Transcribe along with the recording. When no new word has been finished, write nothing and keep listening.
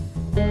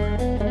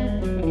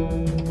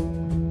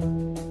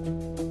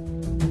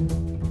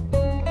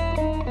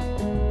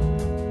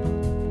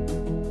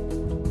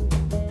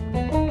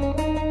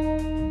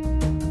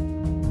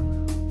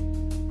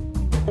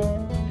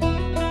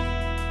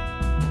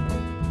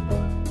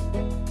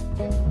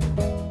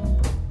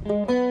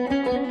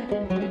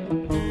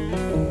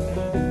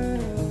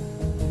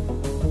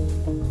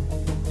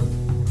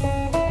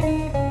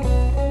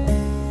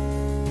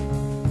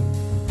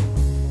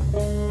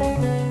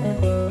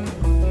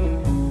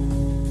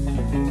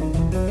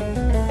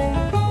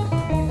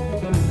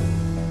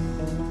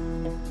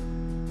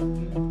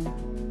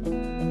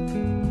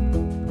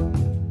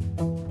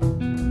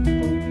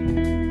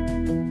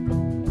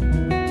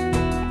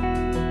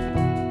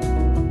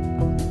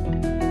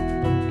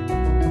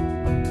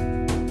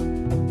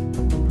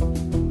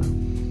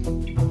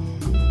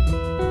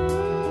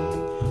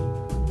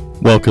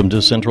Welcome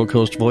to Central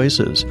Coast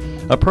Voices,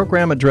 a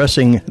program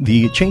addressing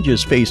the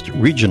changes faced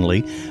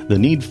regionally, the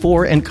need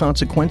for and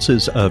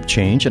consequences of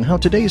change, and how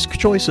today's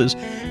choices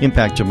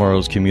impact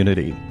tomorrow's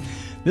community.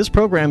 This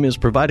program is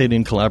provided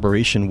in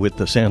collaboration with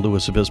the San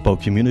Luis Obispo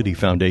Community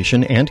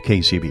Foundation and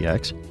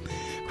KCBX.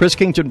 Chris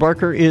Kington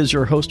Barker is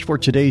your host for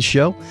today's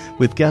show,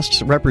 with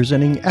guests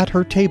representing At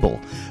Her Table,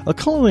 a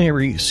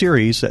culinary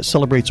series that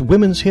celebrates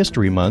Women's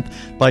History Month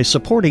by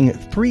supporting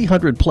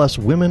 300-plus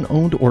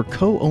women-owned or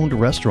co-owned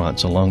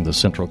restaurants along the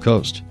Central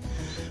Coast.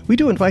 We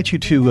do invite you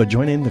to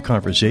join in the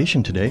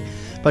conversation today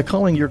by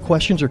calling your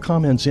questions or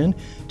comments in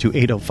to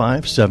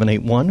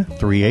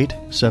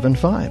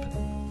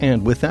 805-781-3875.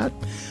 And with that,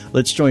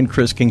 let's join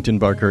Chris Kington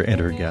Barker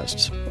and her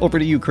guests. Over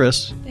to you,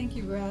 Chris. Thank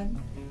you, Brad.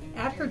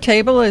 At Her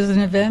Table is an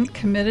event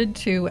committed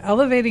to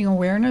elevating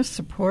awareness,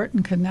 support,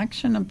 and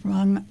connection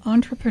among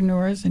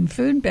entrepreneurs in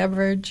food,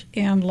 beverage,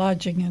 and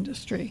lodging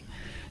industry.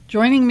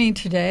 Joining me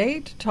today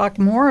to talk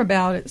more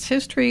about its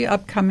history,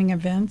 upcoming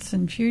events,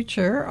 and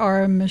future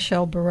are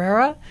Michelle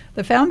Barrera,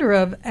 the founder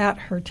of At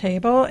Her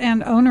Table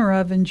and owner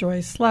of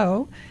Enjoy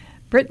Slow,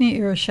 Brittany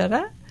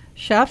Iroshetta,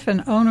 chef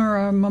and owner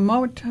of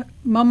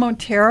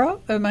Momotaro.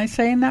 Am I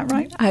saying that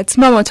right? It's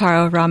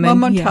Momotaro Ramen.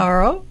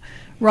 Momotaro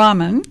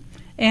Ramen.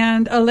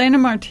 And Elena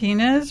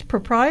Martinez,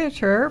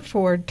 proprietor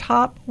for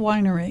Top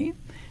Winery.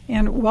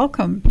 And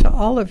welcome to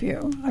all of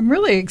you. I'm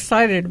really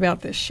excited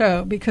about this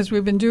show because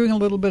we've been doing a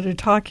little bit of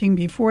talking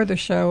before the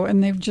show,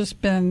 and they've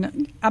just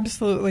been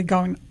absolutely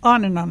going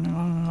on and on and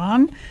on and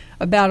on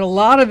about a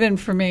lot of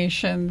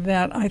information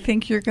that I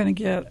think you're going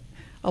to get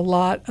a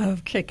lot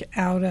of kick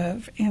out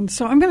of. And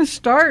so I'm going to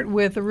start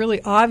with a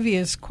really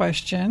obvious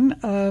question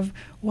of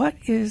what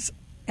is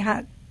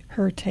At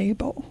Her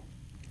Table?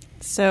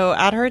 So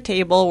At Her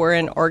Table, we're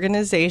an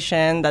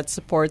organization that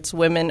supports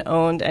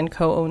women-owned and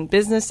co-owned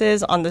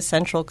businesses on the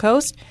Central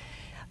Coast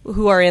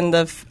who are in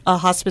the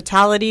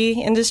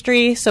hospitality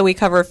industry. So we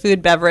cover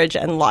food, beverage,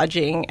 and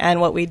lodging. And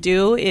what we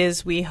do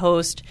is we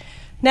host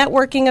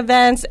networking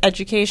events,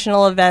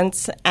 educational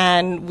events,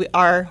 and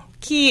our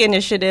key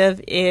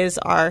initiative is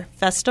our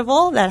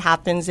festival that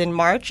happens in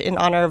March in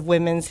honor of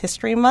Women's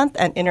History Month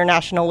and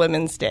International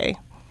Women's Day.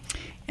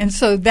 And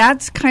so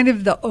that's kind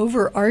of the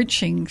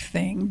overarching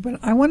thing. But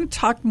I want to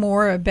talk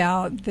more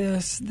about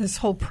this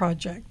whole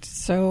project.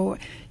 So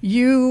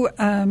you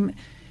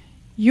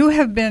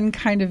have been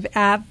kind of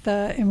at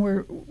the, and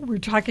we're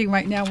talking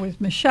right now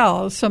with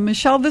Michelle. So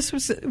Michelle,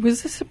 was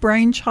this a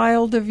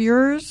brainchild of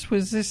yours?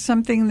 Was this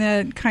something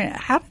that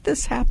how did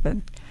this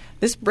happen?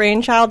 This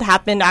brainchild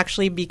happened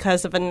actually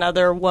because of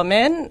another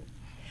woman.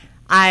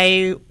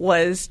 I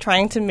was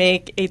trying to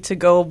make a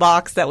to-go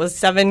box that was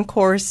 7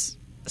 courses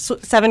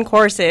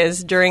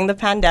during the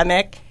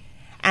pandemic,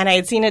 and I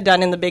had seen it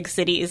done in the big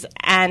cities,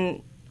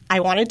 and I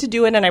wanted to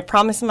do it, and I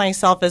promised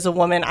myself as a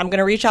woman, I'm going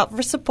to reach out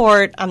for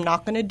support. I'm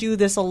not going to do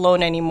this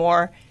alone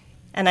anymore.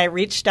 And I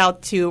reached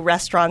out to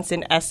restaurants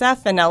in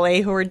SF and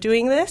LA who were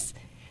doing this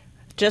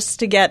just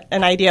to get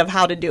an idea of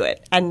how to do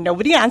it, and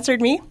nobody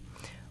answered me.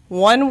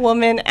 One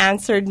woman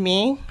answered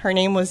me. Her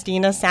name was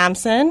Dina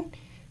Sampson.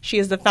 She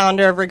is the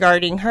founder of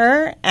Regarding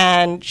Her,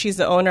 and she's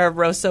the owner of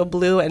Rosso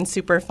Blue and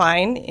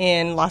Superfine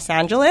in Los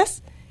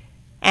Angeles.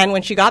 And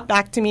when she got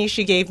back to me,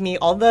 she gave me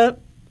all the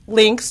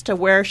links to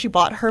where she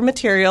bought her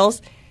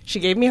materials. She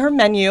gave me her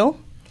menu,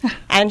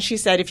 and she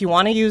said, if you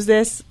want to use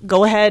this,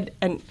 go ahead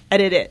and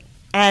edit it.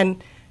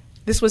 And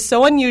this was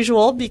so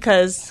unusual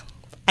because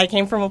I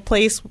came from a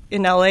place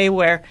in LA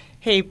where,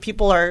 hey,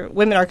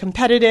 women are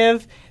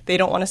competitive. They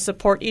don't want to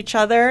support each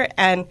other,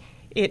 and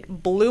it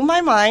blew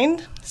my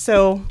mind.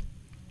 So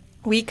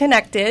we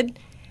connected,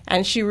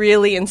 and she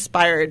really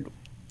inspired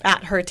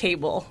At Her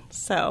Table.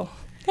 So,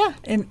 yeah.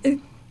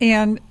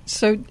 And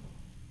so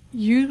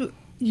you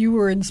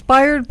were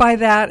inspired by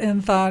that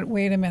and thought,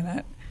 wait a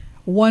minute,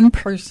 one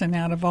person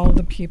out of all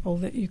the people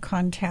that you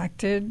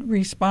contacted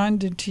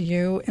responded to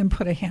you and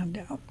put a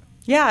hand out.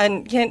 Yeah,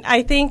 and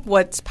I think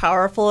what's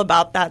powerful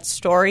about that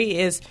story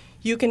is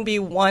you can be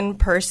one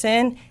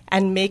person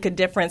and make a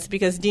difference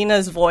because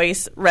Dina's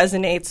voice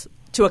resonates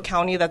to a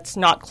county that's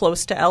not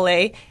close to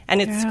LA,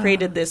 and it's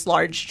created this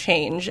large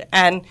change.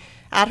 And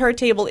At Her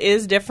Table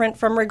is different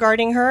from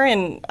Regarding Her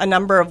in a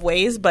number of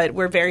ways, but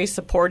we're very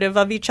supportive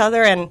of each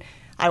other, and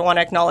I want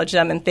to acknowledge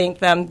them and thank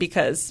them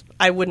because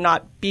I would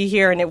not be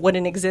here and it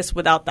wouldn't exist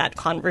without that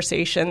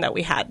conversation that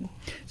we had.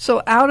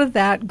 So out of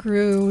that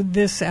grew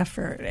this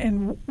effort.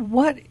 And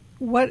what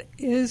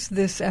is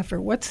this effort?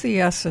 What's the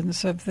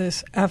essence of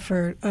this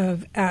effort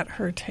of At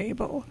Her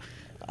Table?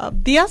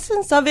 The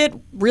essence of it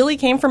really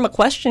came from a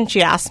question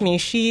she asked me.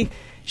 She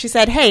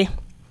said, hey,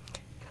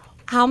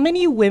 how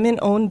many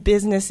women-owned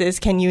businesses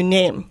can you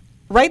name?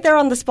 Right there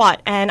on the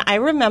spot. And I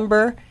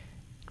remember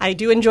I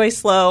do Enjoy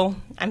Slow.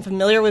 I'm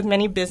familiar with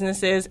many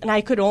businesses, and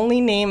I could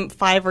only name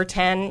 5 or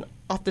 10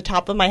 off the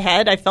top of my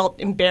head. I felt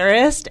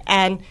embarrassed,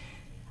 and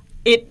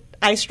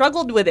I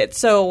struggled with it.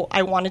 So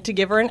I wanted to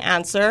give her an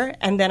answer,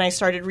 and then I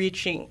started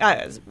researching,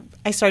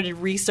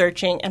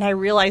 and I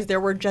realized there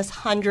were just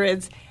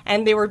hundreds,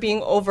 and they were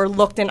being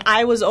overlooked, and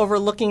I was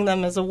overlooking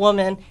them as a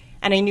woman.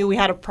 and I knew we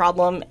had a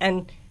problem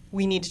and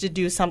we needed to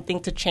do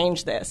something to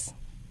change this.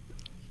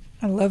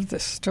 I love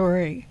this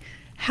story.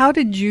 How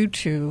did you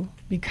two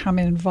become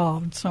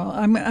involved? So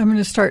I'm going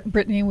to start,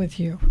 Brittany, with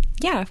you.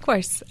 Yeah, of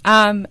course.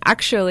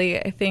 Actually,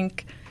 I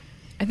think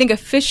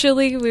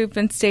officially we've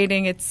been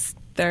stating it's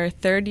our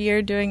third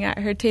year doing At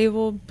Her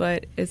Table,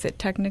 but is it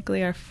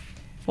technically our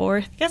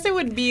fourth? I guess it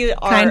would be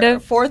our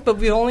fourth, but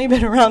we've only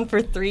been around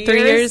for 3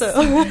 years.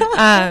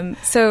 So.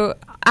 So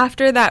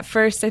after that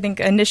first, I think,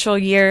 initial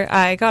year,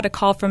 I got a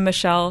call from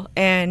Michelle,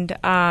 and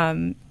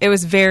it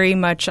was very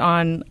much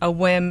on a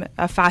whim,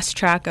 a fast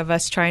track of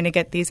us trying to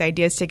get these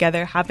ideas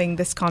together, having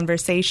this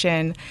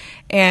conversation.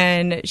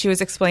 And she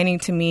was explaining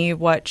to me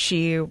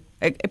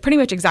pretty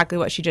much exactly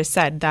what she just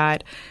said,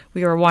 that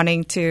we were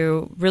wanting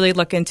to really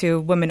look into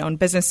women-owned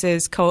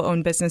businesses,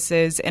 co-owned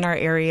businesses in our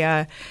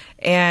area.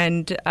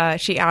 And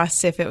she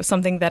asked if it was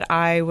something that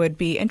I would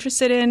be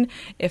interested in.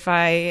 If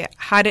I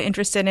had an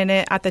interest in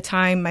it at the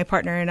time, my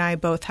partner and I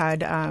both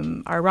had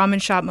our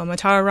ramen shop,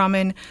 Momotaro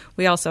Ramen.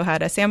 We also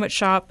had a sandwich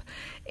shop.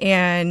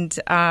 And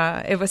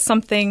it was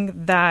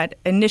something that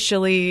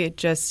initially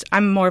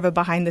I'm more of a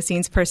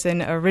behind-the-scenes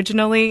person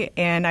originally,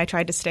 and I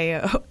tried to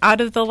stay out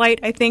of the light,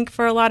 I think,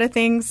 for a lot of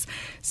things.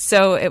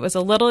 So it was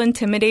a little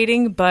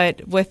intimidating,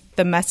 but with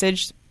the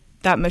message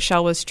that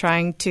Michelle was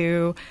trying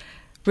to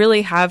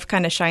really have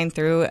kind of shine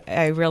through,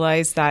 I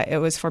realized that it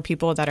was for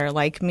people that are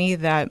like me,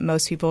 that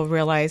most people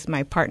realize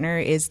my partner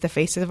is the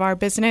face of our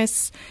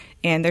business,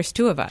 and there's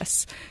two of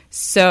us.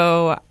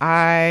 So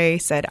I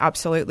said,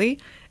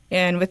 absolutely.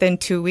 And within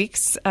 2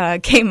 weeks,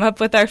 came up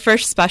with our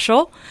first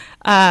special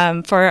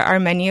for our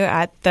menu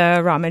at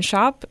the ramen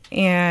shop,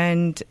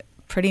 and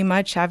pretty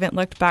much haven't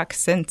looked back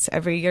since.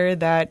 Every year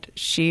that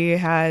she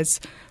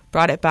has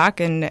brought it back,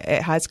 and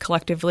it has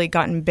collectively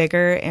gotten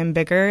bigger and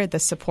bigger. The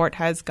support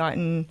has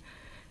gotten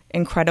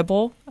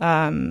incredible.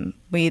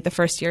 The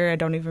first year, I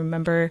don't even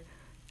remember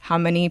how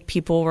many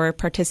people were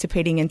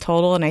participating in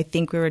total, and I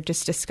think we were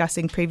just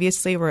discussing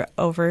previously, we're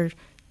over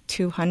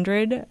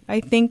 200,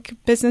 I think,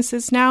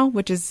 businesses now,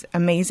 which is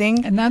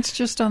amazing. And that's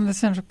just on the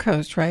Central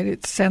Coast, right?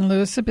 It's San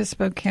Luis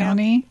Obispo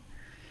County.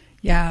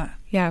 Yeah.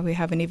 Yeah, we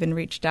haven't even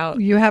reached out.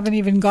 You haven't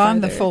even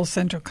gone further. The full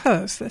Central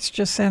Coast. That's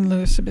just San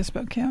Luis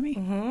Obispo County.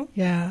 Mm-hmm.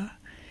 Yeah.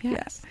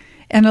 Yes.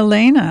 And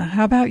Elena,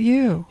 how about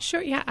you?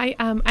 Sure. Yeah, I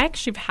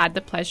actually have had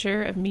the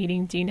pleasure of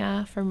meeting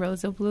Dina from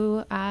Rosa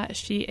Blue.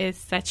 She is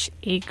such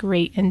a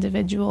great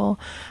individual.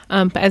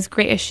 But as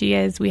great as she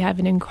is, we have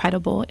an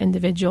incredible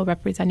individual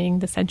representing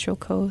the Central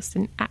Coast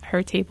and At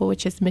Her Table,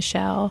 which is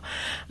Michelle.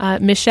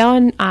 Michelle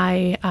and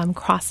I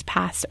crossed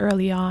paths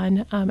early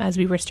on as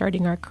we were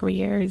starting our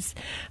careers.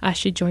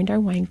 She joined our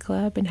wine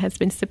club and has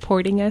been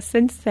supporting us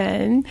since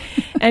then.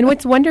 And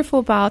what's wonderful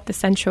about the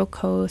Central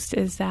Coast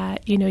is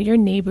that, you're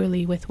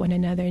neighborly with one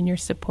another and you're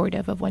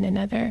supportive of one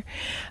another.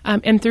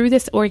 And through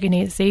this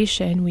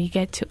organization, we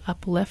get to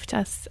uplift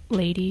us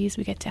ladies.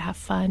 We get to have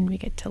fun. We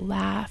get to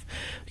laugh.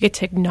 We get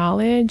to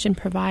acknowledge and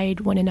provide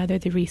one another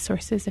the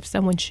resources if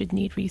someone should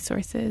need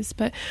resources.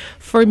 But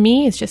for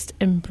me, it's just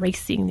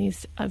embracing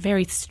these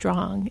very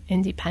strong,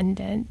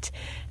 independent,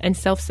 and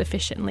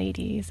self-sufficient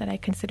ladies that I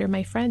consider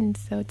my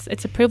friends. So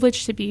it's a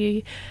privilege to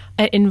be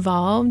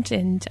involved.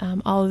 And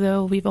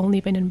although we've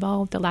only been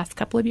involved the last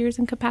couple of years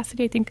in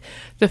capacity, I think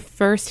the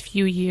first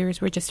few years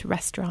were just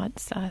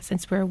restaurants.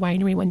 Since we're a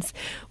winery, once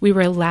we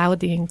were allowed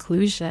the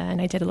inclusion,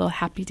 I did a little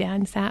happy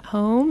dance at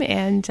home,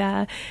 and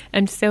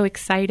I'm so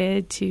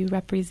excited to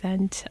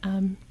represent,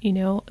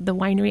 the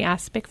winery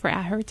aspect for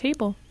At Her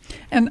Table.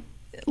 And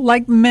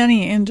like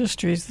many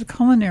industries, the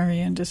culinary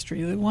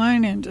industry, the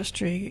wine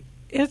industry,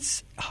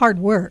 it's hard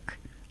work.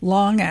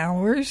 Long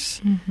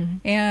hours,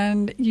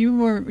 and you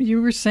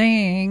were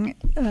saying,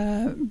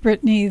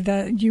 Brittany,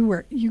 that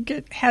you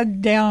get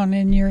head down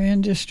in your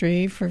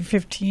industry for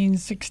 15,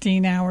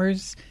 16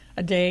 hours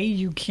a day.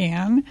 You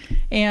can,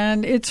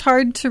 and it's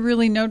hard to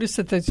really notice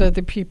that there's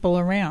other people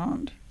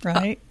around,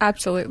 right?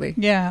 Absolutely,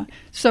 yeah.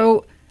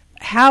 So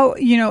how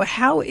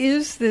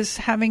is this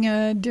having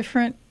a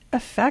different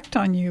effect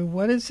on you?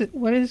 What has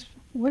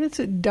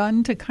it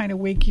done to kind of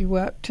wake you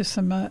up to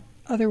some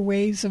other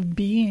ways of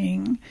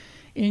being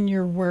in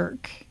your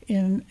work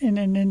in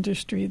an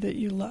industry that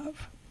you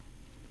love?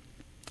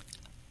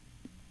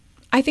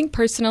 I think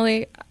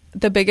personally,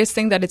 the biggest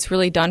thing that it's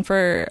really done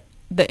for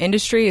the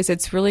industry is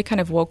it's really kind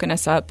of woken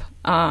us up.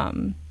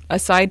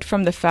 Aside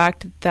from the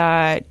fact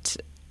that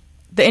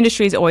the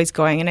industry is always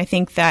going, and I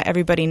think that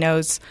everybody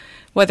knows,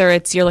 whether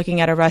it's you're looking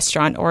at a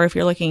restaurant or if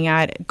you're looking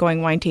at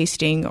going wine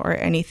tasting or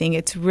anything,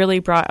 it's really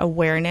brought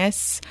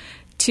awareness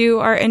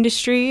to our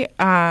industry.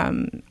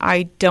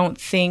 I don't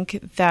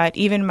think that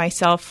even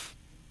myself,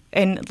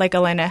 and like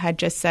Elena had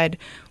just said,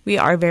 we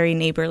are very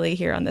neighborly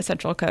here on the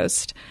Central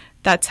Coast.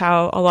 That's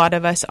how a lot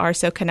of us are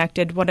so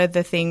connected. One of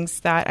the things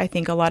that I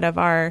think a lot of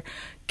our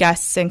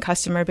guests and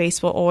customer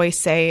base will always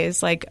say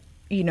is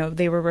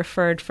they were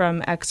referred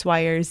from X,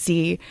 Y, or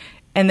Z,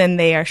 and then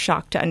they are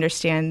shocked to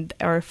understand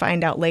or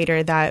find out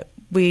later that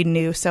we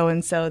knew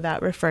so-and-so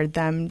that referred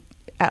them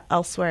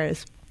elsewhere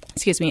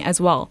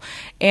as well.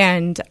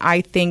 And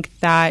I think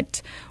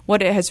that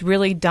what it has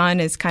really done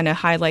is kind of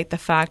highlight the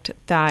fact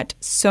that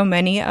so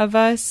many of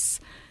us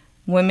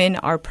women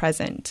are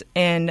present,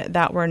 and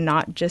that we're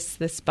not just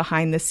this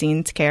behind the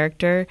scenes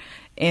character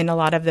in a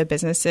lot of the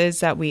businesses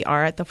that we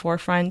are at the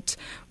forefront.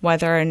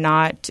 Whether or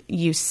not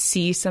you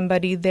see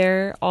somebody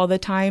there all the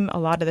time, a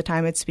lot of the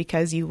time it's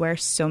because you wear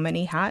so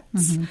many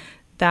hats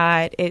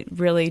that it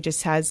really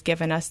just has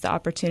given us the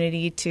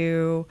opportunity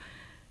to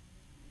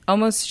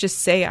almost just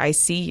say, I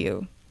see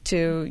you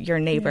to your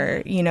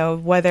neighbor,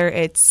 whether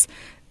it's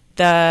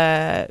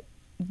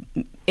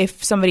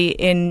if somebody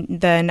in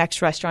the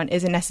next restaurant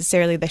isn't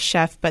necessarily the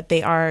chef, but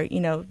they are,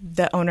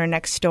 the owner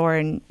next door,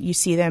 and you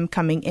see them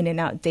coming in and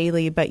out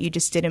daily, but you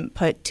just didn't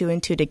put two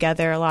and two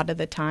together a lot of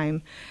the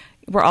time.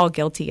 We're all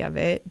guilty of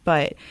it,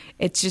 but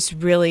it's just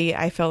really,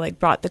 I feel like,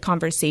 brought the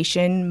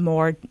conversation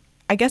more,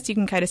 I guess you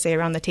can kind of say,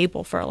 around the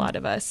table for a lot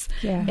of us.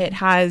 Yeah. It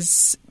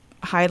has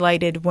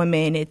highlighted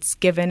women. It's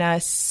given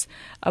us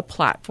a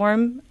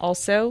platform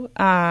also.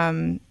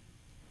 And,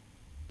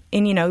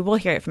 we'll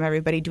hear it from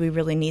everybody. Do we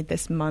really need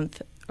this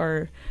month?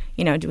 Or,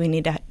 do we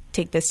need to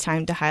take this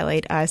time to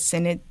highlight us?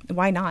 And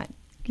why not?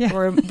 Yeah.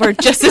 We're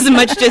just as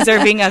much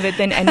deserving of it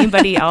than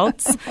anybody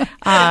else.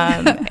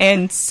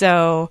 And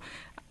so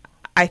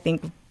I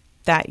think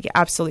that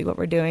absolutely what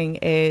we're doing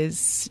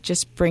is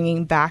just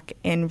bringing back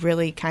and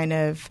really kind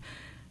of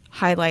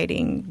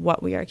highlighting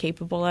what we are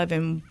capable of,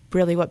 and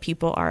really what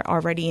people are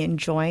already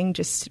enjoying,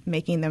 just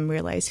making them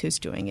realize who's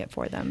doing it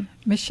for them.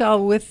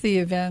 Michelle, with the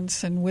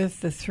events and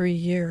with the 3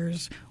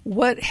 years,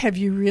 what have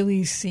you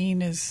really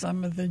seen as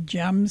some of the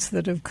gems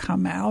that have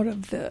come out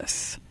of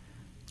this?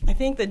 I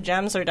think the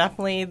gems are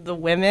definitely the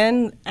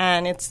women,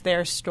 and it's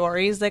their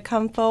stories that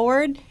come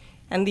forward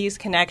and these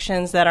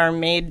connections that are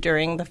made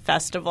during the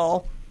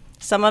festival.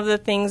 Some of the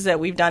things that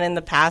we've done in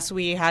the past,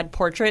 we had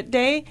Portrait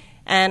Day,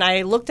 and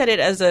I looked at it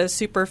as a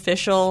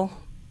superficial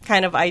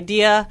kind of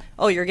idea.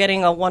 Oh, you're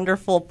getting a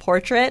wonderful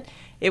portrait.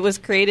 It was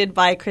created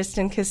by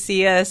Kristen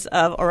Casillas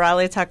of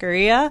Oralia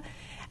Taqueria.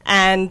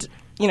 And,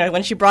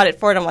 when she brought it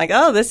forward, I'm like,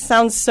 oh, this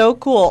sounds so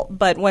cool.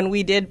 But when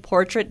we did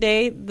Portrait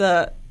Day,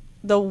 the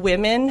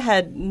women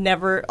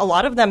a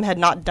lot of them had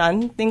not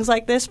done things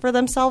like this for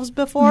themselves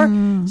before.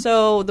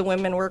 So the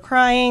women were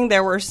crying.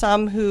 There were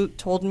some who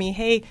told me,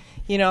 hey,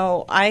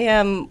 I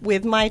am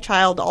with my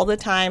child all the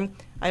time.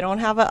 I don't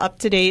have an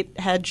up-to-date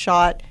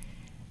headshot.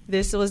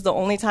 This was the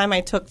only time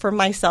I took for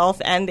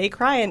myself, and they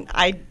cry. And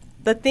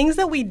the things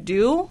that we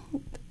do,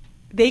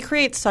 they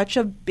create such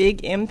a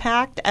big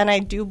impact, and I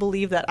do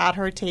believe that at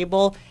her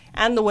table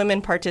and the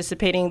women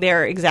participating,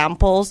 they're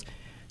examples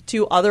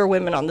to other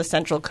women on the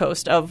Central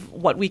Coast of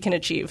what we can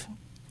achieve.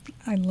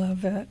 I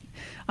love it.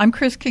 I'm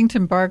Chris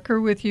Kington Barker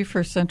with you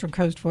for Central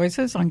Coast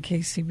Voices on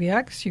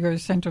KCBX, your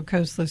Central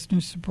Coast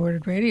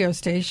listener-supported radio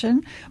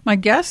station. My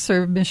guests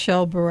are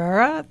Michelle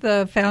Barrera,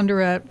 the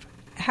founder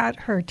at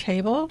Her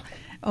Table,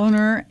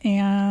 owner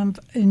and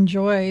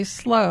Enjoy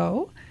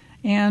Slow,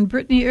 and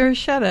Brittany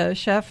Ursheta,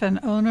 chef and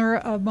owner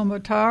of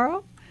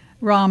Momotaro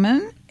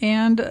Ramen,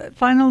 and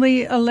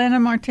finally Elena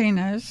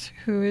Martinez,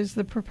 who is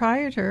the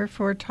proprietor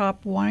for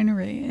Top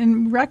Winery.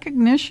 In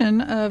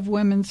recognition of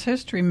Women's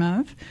History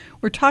Month,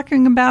 we're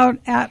talking about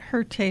At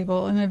Her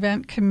Table, an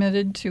event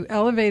committed to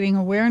elevating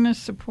awareness,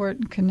 support,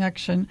 and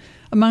connection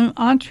among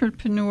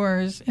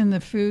entrepreneurs in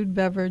the food,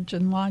 beverage,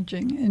 and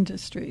lodging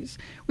industries.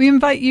 We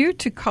invite you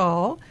to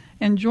call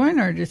and join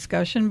our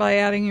discussion by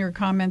adding your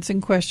comments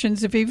and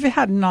questions. If you've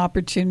had an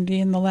opportunity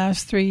in the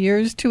last 3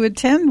 years to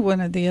attend one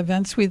of the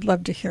events, we'd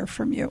love to hear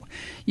from you.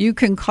 You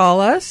can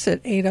call us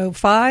at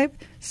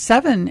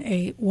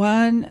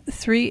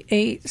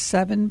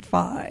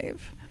 805-781-3875.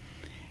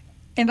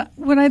 And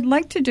what I'd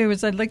like to do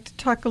is I'd like to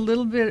talk a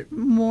little bit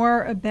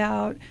more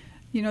about,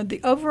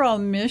 the overall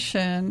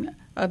mission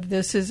of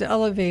this is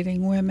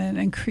elevating women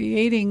and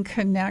creating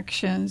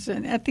connections.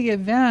 And at the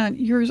event,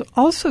 you're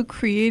also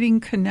creating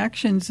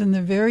connections in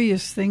the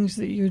various things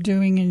that you're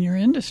doing in your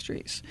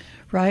industries,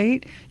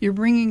 right? You're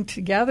bringing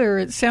together,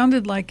 it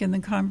sounded like in the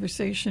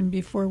conversation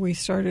before we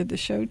started the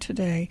show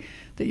today,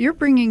 that you're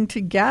bringing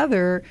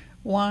together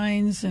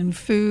wines and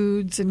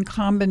foods and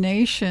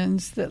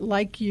combinations that,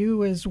 like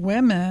you as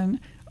women,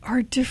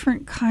 are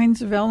different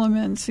kinds of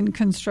elements and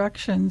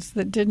constructions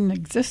that didn't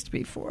exist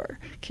before.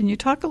 Can you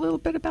talk a little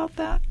bit about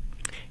that?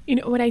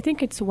 What I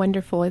think it's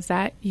wonderful is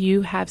that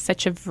you have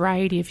such a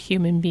variety of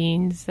human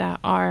beings that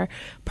are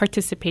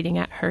participating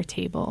at Her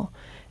Table.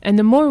 And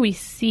the more we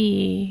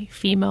see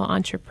female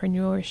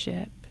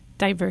entrepreneurship,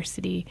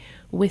 diversity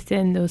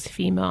within those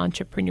female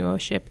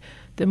entrepreneurship,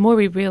 the more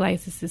we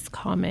realize this is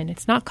common.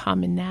 It's not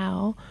common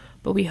now,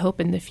 but we hope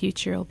in the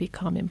future it'll be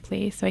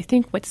commonplace. So I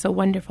think what's so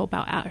wonderful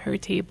about At Her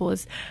Table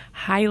is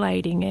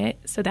highlighting it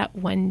so that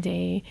one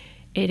day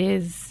it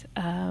is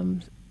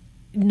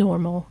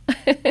normal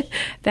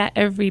that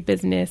every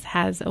business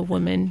has a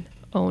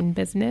woman-owned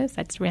business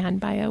that's ran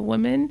by a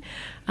woman.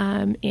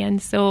 And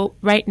so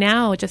right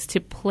now, just to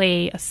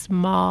play a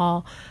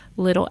small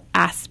little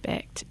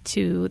aspect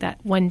to that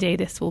one day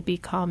this will be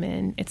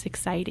common. It's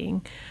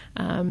exciting.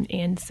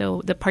 And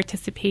so the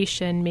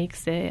participation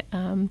makes it,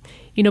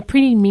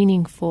 pretty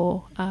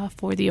meaningful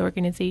for the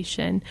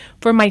organization,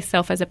 for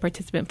myself as a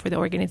participant for the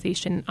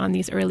organization on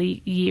these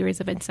early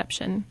years of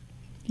inception.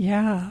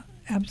 Yeah,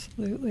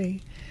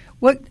 absolutely.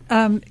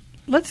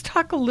 Let's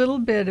talk a little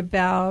bit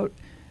about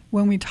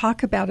when we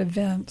talk about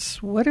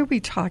events, what are we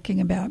talking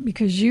about?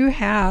 Because you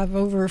have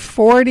over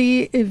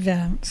 40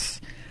 events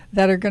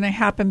that are going to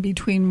happen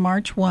between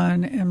March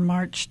 1 and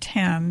March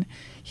 10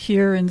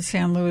 here in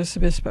San Luis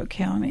Obispo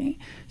County.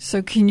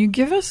 So can you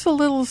give us a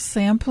little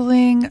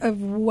sampling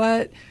of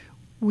what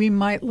we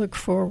might look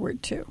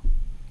forward to?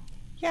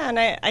 Yeah, and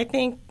I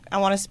think I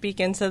want to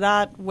speak into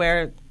that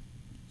where,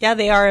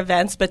 they are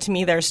events, but to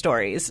me they're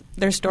stories.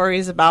 They're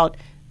stories about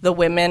the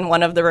women.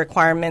 One of the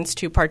requirements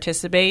to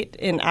participate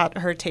in At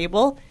Her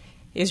Table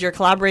is you're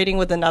collaborating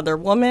with another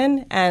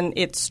woman, and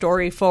it's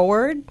story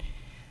forward.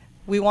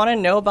 We want to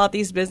know about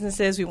these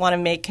businesses. We want to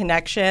make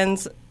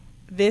connections.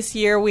 This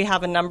year we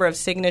have a number of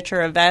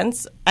signature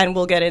events, and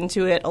we'll get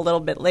into it a little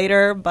bit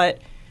later,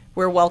 but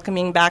we're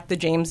welcoming back the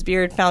James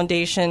Beard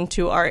Foundation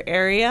to our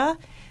area.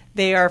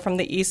 They are from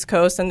the East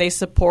Coast, and they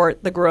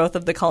support the growth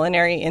of the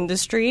culinary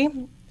industry.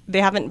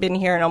 They haven't been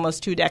here in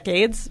almost 2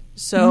 decades,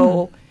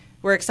 so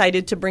we're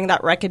excited to bring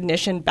that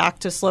recognition back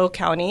to SLO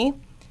County.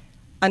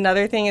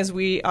 Another thing is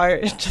we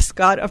just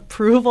got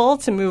approval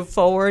to move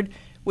forward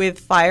with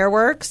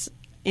fireworks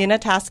in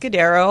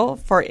Atascadero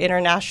for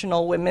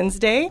International Women's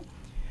Day.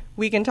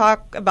 We can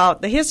talk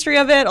about the history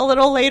of it a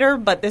little later,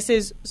 but this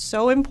is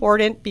so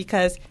important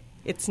because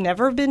it's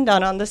never been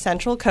done on the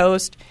Central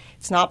Coast.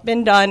 It's not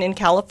been done in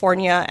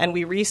California, and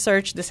we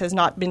researched this has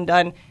not been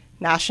done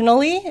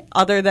nationally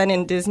other than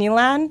in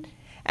Disneyland.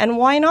 And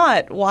why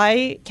not?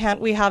 Why can't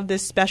we have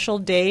this special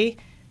day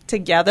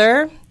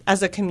together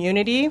as a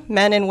community?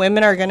 Men and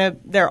women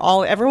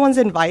everyone's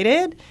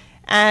invited,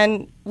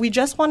 and we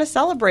just want to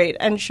celebrate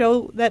and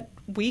show that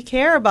we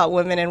care about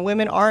women and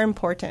women are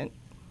important.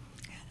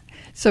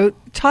 So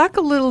talk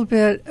a little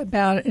bit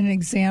about an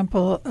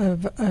example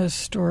of a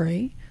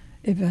story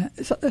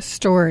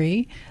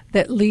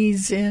that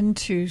leads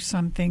into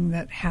something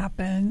that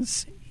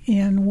happens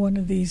in one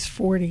of these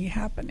 40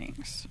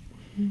 happenings.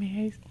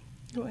 May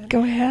I?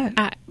 Go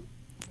ahead.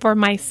 For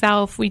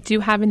myself, we do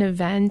have an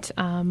event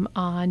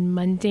on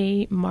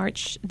Monday,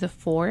 March the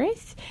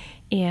 4th,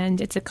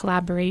 and it's a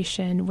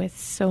collaboration with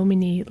so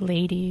many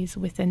ladies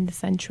within the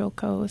Central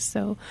Coast.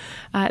 So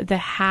the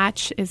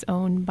Hatch is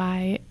owned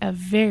by a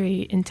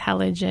very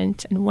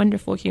intelligent and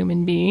wonderful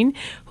human being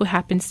who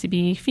happens to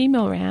be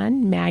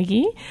female-ran,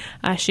 Maggie.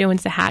 She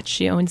owns the Hatch.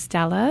 She owns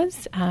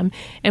Della's.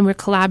 And we're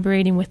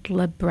collaborating with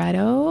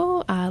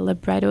Libretto.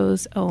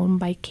 Libretto's owned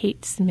by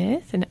Kate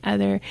Smith, and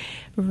other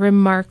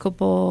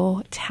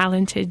remarkable,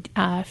 talented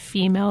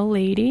female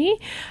lady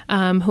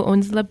who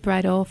owns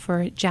Libretto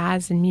for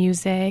jazz and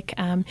music.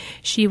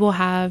 She will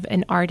have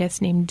an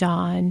artist named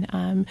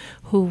Dawn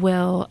who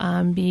will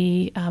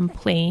be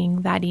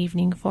playing that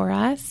evening for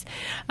us.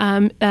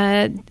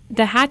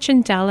 The Hatch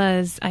and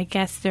Della's, I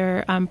guess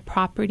their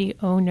property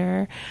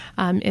owner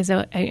is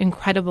an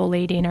incredible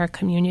lady in our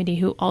community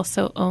who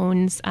also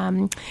owns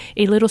a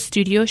little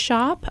studio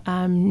shop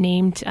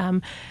named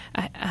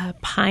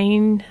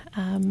Pine.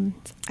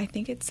 I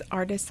think it's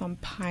Artists on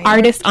Pine.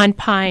 Artists on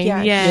Pine.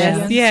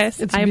 Yes.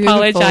 It's I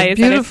beautiful, apologize.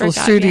 Beautiful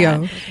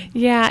studio.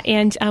 Yeah,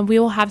 and we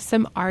will have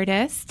some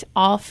artists,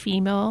 all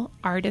female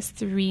artists,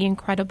 3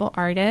 incredible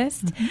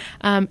artists,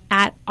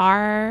 at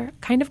our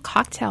kind of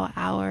cocktail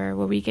hour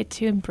where we get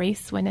to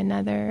embrace one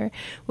another,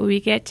 where we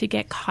get to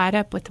get caught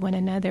up with one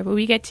another, where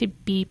we get to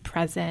be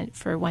present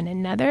for one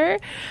another,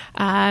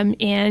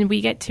 and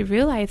we get to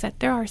realize that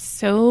there are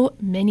so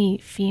many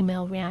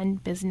female-ran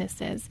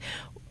businesses.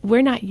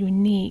 We're not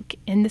unique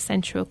in the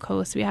Central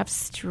Coast. We have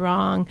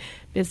strong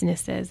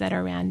businesses that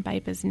are ran by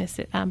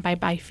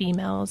by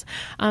females.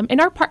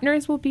 And our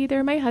partners will be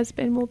there. My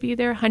husband will be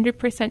there,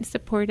 100%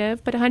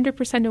 supportive, but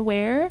 100%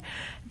 aware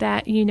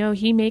that,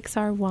 he makes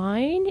our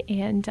wine,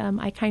 and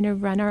I kind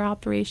of run our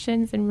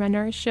operations and run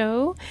our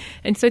show.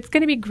 And so it's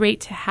going to be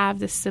great to have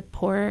the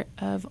support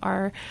of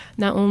our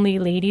not only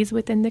ladies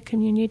within the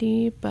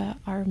community, but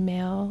our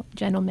male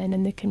gentlemen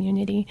in the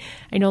community.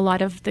 I know a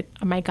lot of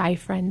my guy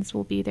friends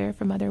will be there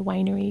from other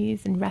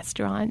wineries and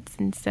restaurants.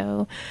 And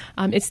so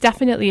it's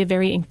definitely a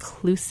very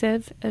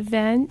inclusive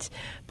event.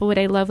 But what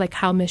I love, like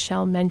how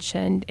Michelle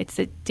mentioned, it's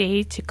a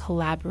day to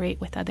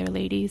collaborate with other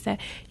ladies that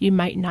you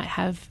might not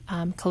have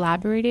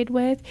collaborated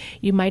with.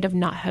 You might have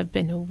not have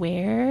been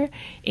aware.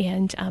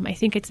 And I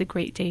think it's a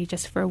great day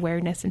just for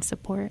awareness and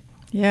support.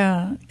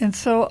 Yeah. And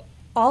so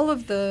all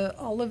of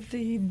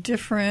the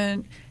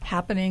different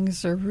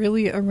happenings are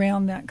really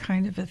around that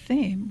kind of a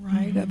theme,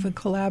 right? Of a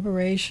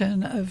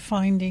collaboration, of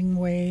finding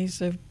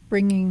ways of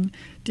bringing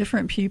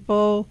different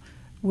people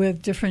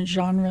with different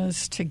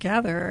genres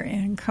together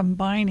and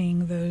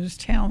combining those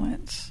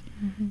talents.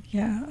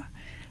 Yeah.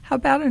 How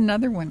about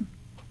another one?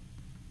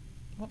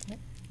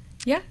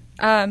 Yeah.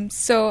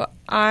 So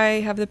I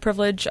have the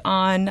privilege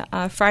on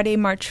Friday,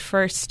 March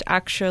 1st,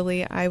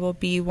 actually, I will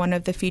be one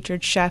of the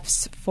featured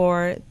chefs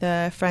for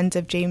the Friends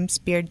of James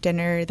Beard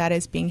dinner that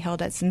is being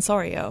held at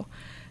Sensorio.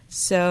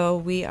 So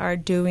we are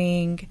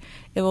doing,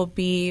 it will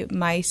be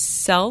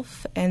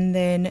myself and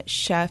then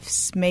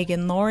chefs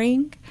Megan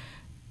Loring,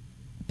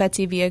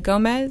 Betsy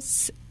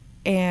Villagomez,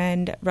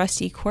 and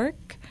Rusty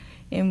Quirk.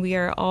 And we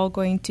are all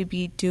going to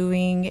be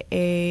doing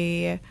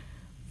a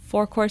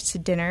 4-course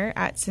dinner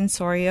at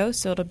Sensorio,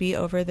 so it'll be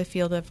over the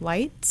Field of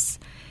Lights.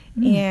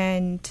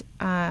 And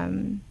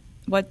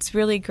what's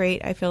really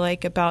great, I feel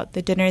like, about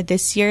the dinner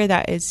this year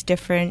that is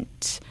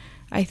different,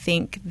 I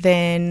think,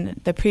 than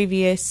the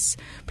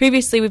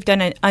previously we've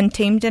done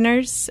Untamed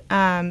dinners,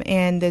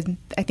 and then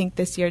I think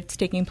this year it's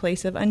taking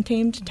place of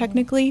Untamed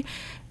technically,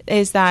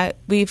 is that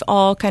we've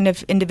all kind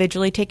of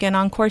individually taken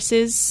on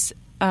courses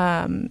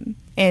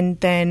and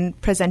then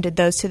presented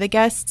those to the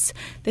guests.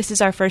 This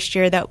is our first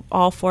year that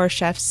all 4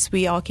 chefs,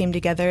 we all came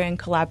together and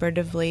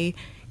collaboratively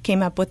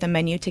came up with a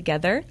menu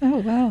together. Oh,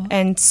 wow.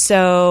 And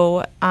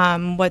so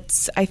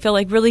what's, I feel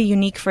like, really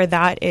unique for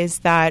that is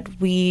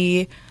that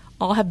we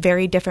all have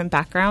very different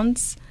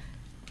backgrounds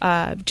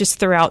just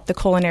throughout the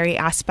culinary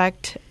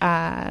aspect.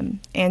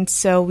 And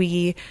so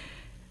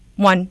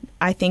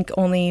I think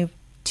only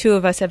 2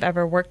 of us have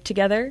ever worked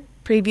together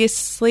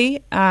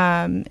previously,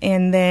 and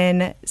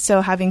then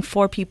so having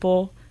 4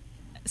 people,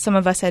 some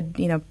of us had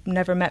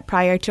never met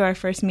prior to our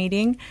first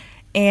meeting,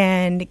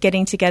 and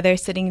getting together,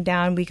 sitting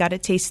down, we got to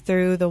taste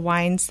through the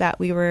wines that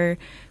we were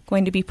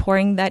going to be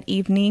pouring that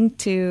evening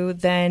to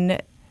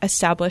then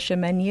establish a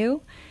menu,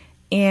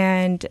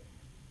 and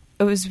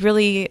it was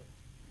really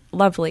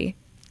lovely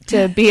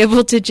to be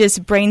able to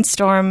just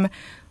brainstorm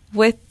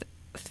with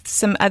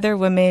some other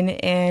women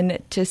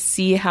and to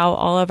see how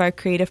all of our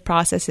creative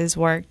processes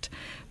worked.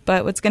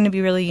 But what's going to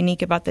be really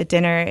unique about the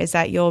dinner is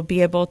that you'll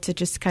be able to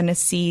just kind of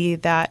see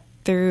that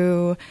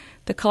through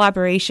the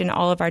collaboration,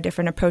 all of our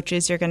different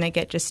approaches, you're going to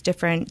get just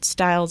different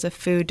styles of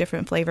food,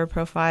 different flavor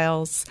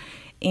profiles,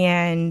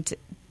 and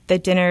the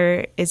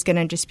dinner is going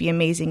to just be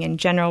amazing. In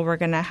general, we're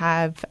going to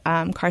have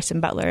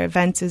Carson Butler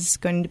Events is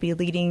going to be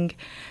leading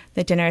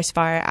the dinner as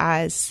far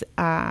as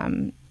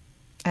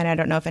and I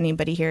don't know if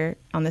anybody here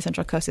on the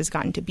Central Coast has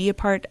gotten to be a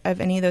part of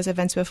any of those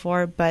events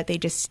before, but they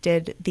just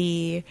did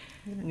the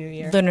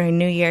Lunar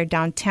New Year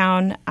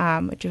downtown,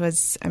 which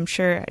was, I'm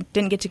sure, I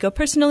didn't get to go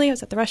personally. I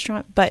was at the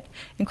restaurant, but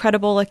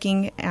incredible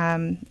looking.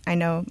 I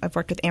know I've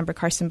worked with Amber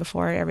Carson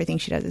before. Everything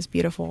she does is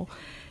beautiful.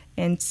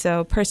 And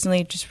so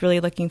personally, just really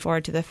looking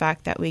forward to the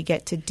fact that we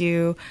get to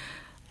do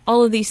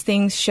all of these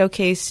things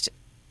showcased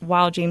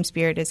while James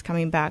Beard is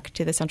coming back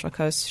to the Central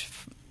Coast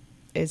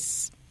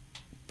is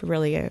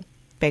really a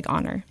big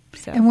honor.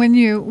 So. And when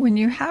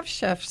you have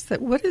chefs,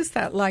 what is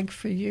that like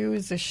for you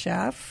as a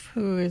chef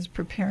who is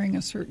preparing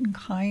a certain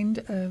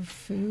kind of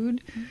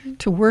food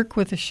to work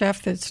with a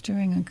chef that's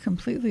doing a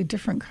completely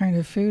different kind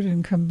of food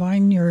and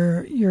combine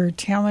your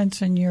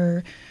talents and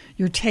your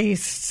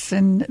tastes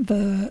and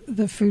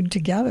the food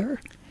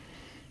together?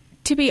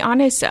 To be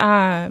honest,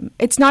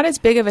 it's not as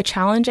big of a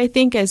challenge, I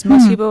think, as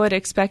most people would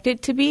expect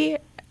it to be.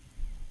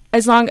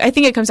 I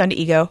think it comes down to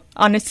ego.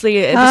 Honestly,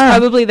 it's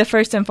probably the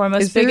first and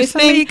foremost biggest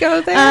thing. Is there some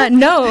ego there?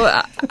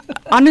 No.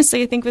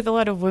 Honestly, I think with a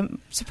lot of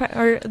women,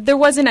 or there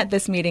wasn't at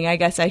this meeting, I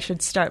guess I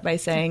should start by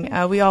saying.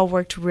 We all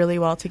worked really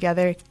well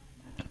together.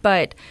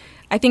 But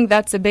I think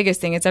that's the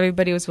biggest thing. It's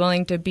everybody was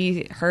willing to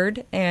be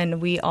heard,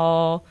 and we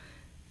all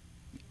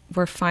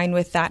were fine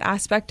with that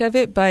aspect of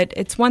it. But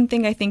it's one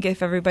thing, I think,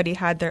 if everybody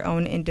had their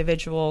own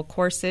individual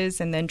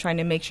courses and then trying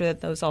to make sure that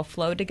those all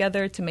flow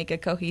together to make a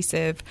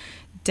cohesive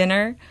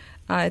dinner.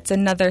 It's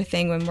another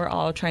thing when we're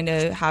all trying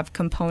to have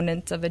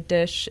components of a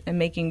dish and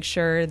making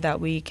sure that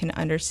we can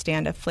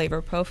understand a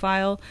flavor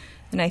profile.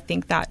 And I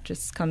think that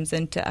just comes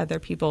into other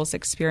people's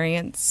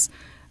experience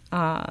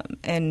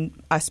and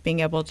us being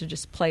able to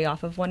just play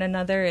off of one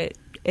another.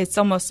 It's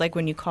almost like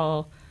when you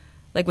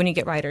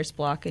get writer's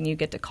block and you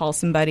get to call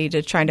somebody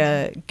to try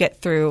to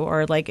get through,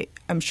 or like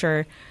I'm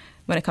sure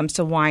when it comes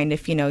to wine,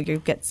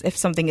 if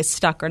something is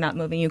stuck or not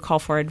moving, you call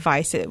for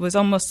advice. It was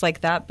almost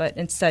like that, but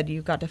instead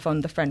you got to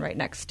phone the friend right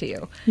next to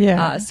you.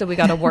 Yeah. So we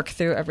got to work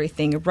through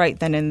everything right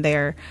then and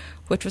there,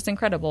 which was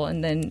incredible.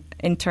 And then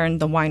in turn,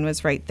 the wine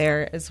was right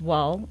there as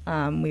well.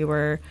 We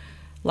were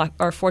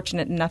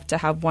fortunate enough to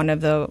have one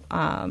of the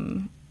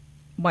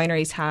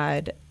wineries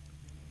had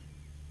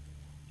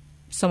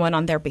someone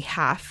on their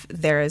behalf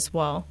there as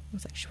well.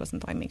 She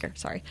wasn't the winemaker,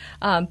 sorry.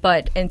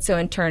 And so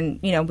in turn,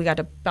 we got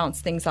to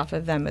bounce things off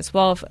of them as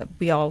well.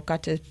 We all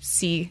got to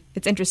see,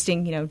 it's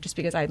interesting, just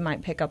because I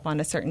might pick up on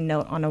a certain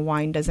note on a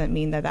wine doesn't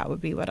mean that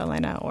would be what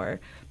Elena or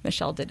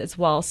Michelle did as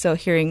well. So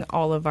hearing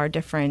all of our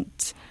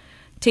different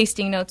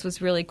tasting notes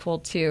was really cool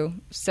too.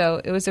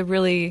 So it was a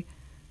really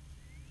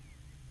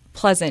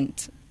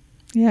pleasant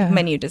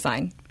menu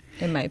design,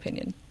 in my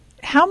opinion.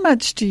 How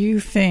much do you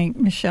think,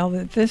 Michelle,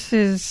 that this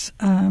is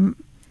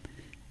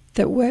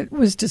that what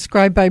was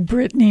described by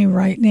Brittany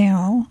right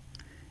now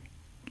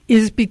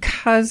is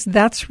because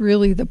that's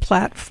really the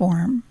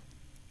platform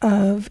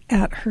of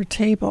At Her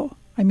Table.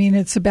 I mean,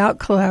 it's about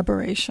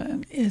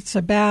collaboration. It's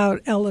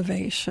about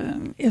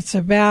elevation. It's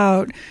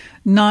about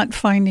not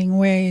finding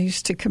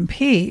ways to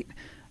compete,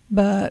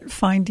 but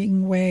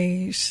finding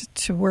ways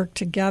to work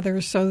together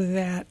so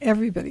that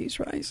everybody's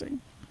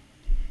rising.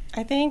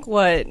 I think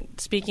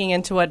speaking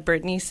into what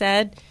Brittany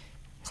said,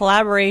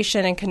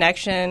 collaboration and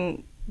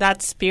connection,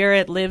 that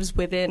spirit lives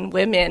within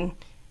women,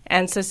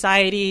 and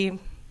society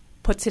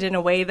puts it in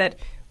a way that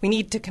we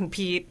need to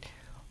compete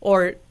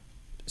or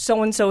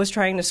so-and-so is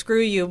trying to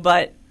screw you,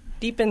 but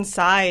deep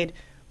inside,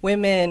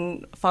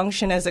 women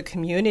function as a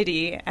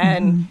community.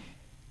 And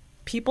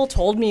people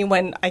told me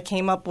when I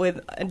came up with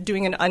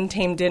doing an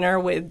Untamed dinner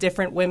with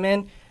different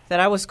women that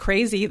I was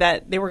crazy,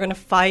 that they were going to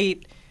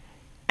fight.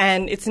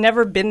 And it's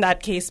never been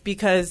that case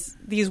because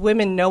these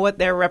women know what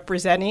they're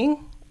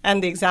representing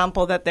and the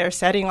example that they're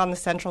setting on the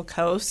Central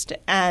Coast.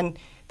 And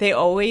they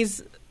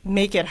always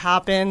make it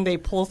happen. They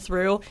pull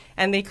through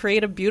and they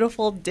create a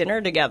beautiful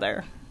dinner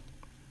together.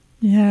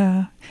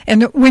 Yeah.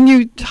 And when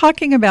you're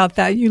talking about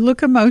that, you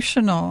look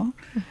emotional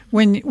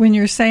when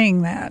you're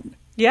saying that.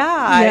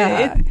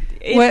 Yeah.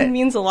 It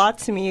means a lot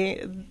to me.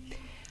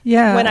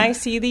 Yeah. When I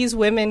see these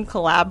women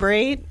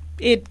collaborate,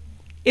 it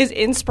is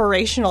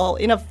inspirational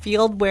in a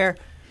field where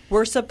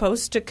we're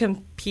supposed to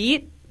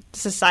compete.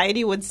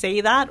 Society would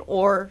say that,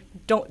 or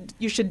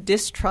you should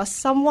distrust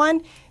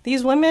someone.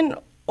 These women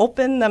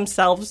open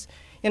themselves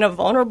in a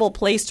vulnerable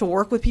place to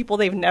work with people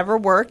they've never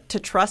worked, to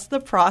trust the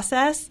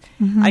process.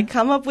 I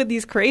come up with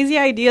these crazy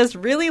ideas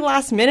really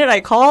last minute. I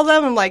call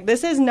them. I'm like,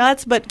 this is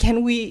nuts, but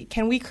can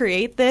we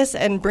create this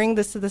and bring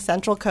this to the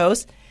Central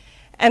Coast?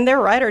 And they're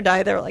ride or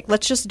die. They're like,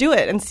 let's just do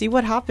it and see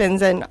what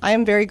happens. And I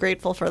am very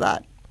grateful for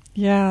that.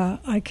 Yeah,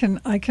 I can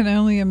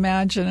only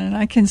imagine, and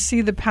I can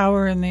see the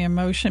power and the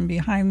emotion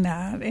behind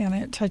that, and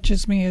it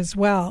touches me as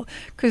well,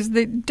 because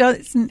it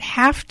doesn't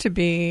have to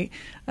be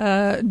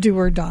do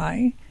or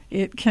die.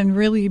 It can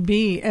really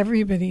be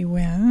everybody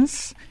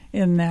wins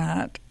in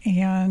that,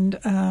 and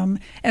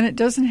it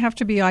doesn't have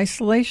to be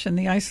isolation.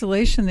 The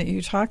isolation that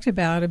you talked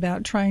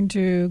about trying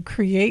to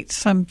create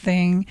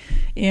something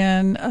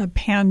in a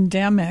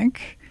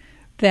pandemic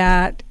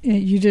that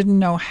you didn't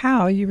know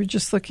how, you were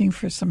just looking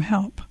for some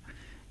help.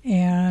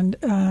 And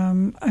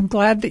I'm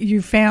glad that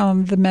you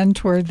found the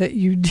mentor that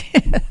you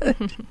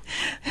did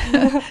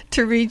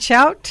to reach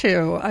out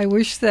to. I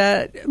wish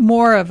that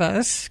more of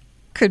us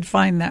could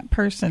find that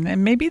person.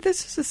 And maybe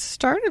this is the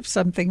start of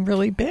something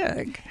really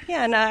big.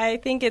 Yeah, and I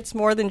think it's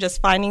more than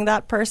just finding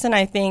that person.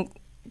 I think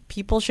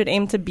people should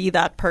aim to be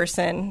that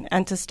person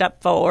and to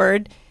step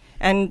forward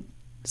and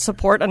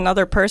support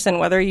another person,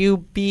 whether you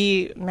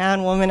be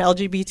man, woman,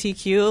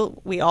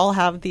 LGBTQ. We all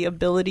have the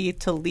ability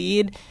to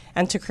lead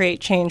and to create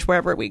change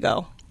wherever we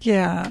go.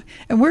 Yeah.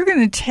 And we're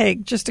going to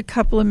take just a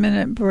couple of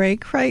minute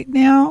break right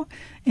now.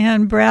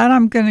 And Brad,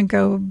 I'm going to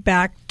go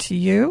back to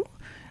you.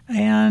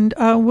 And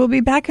we'll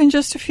be back in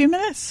just a few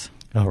minutes.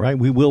 All right.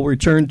 We will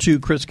return to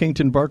Chris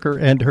Kington Barker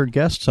and her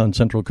guests on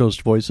Central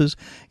Coast Voices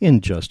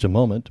in just a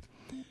moment.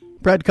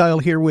 Brad Kyle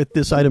here with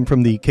this item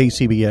from the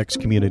KCBX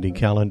Community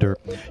Calendar.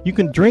 You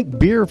can drink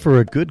beer for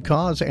a good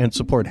cause and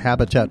support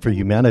Habitat for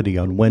Humanity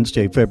on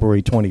Wednesday,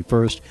 February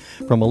 21st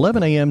from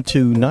 11 a.m.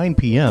 to 9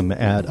 p.m.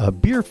 at a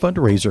beer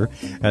fundraiser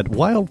at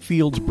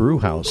Wildfields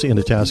Brewhouse in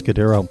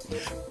Atascadero.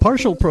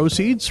 Partial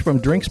proceeds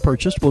from drinks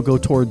purchased will go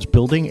towards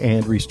building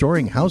and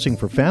restoring housing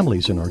for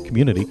families in our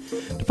community.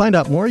 To find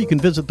out more, you can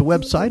visit the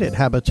website at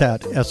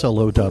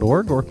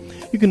habitatslo.org, or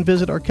you can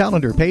visit our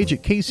calendar page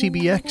at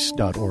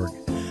kcbx.org,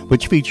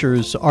 which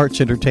features arts,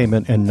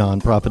 entertainment, and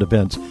nonprofit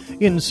events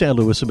in San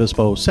Luis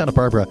Obispo, Santa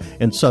Barbara,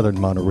 and southern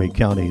Monterey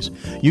counties.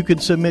 You can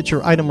submit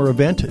your item or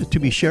event to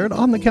be shared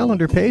on the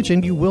calendar page,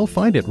 and you will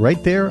find it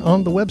right there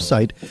on the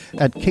website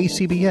at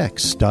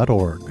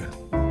kcbx.org.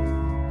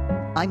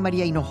 I'm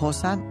Maria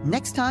Hinojosa.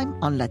 Next time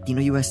on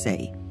Latino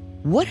USA.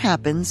 What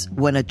happens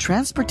when a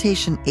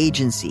transportation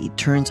agency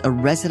turns a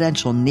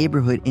residential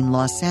neighborhood in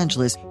Los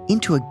Angeles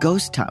into a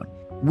ghost town?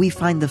 We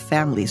find the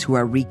families who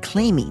are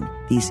reclaiming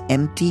these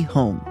empty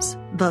homes.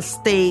 The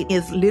state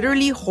is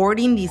literally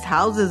hoarding these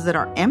houses that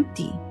are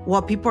empty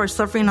while people are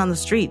suffering on the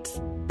streets.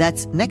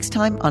 That's next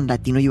time on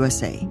Latino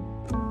USA.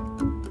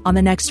 On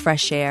the next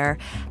Fresh Air,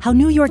 how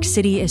New York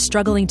City is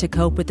struggling to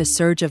cope with the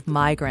surge of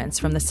migrants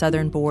from the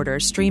southern border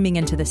streaming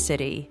into the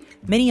city,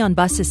 many on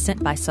buses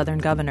sent by southern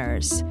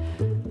governors.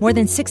 More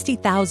than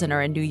 60,000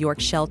 are in New York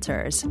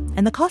shelters,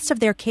 and the cost of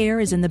their care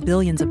is in the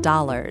billions of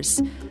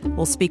dollars.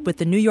 We'll speak with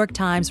the New York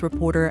Times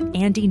reporter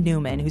Andy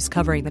Newman, who's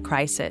covering the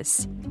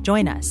crisis.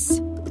 Join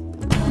us.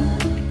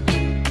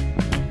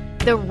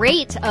 The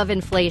rate of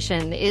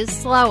inflation is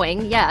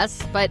slowing,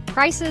 yes, but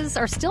prices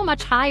are still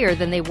much higher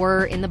than they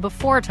were in the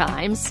before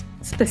times.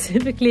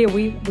 Specifically,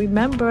 we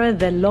remember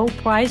the low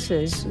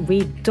prices.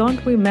 We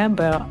don't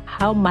remember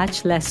how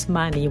much less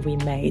money we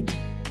made.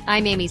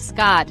 I'm Amy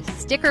Scott.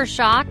 Sticker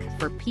shock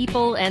for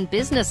people and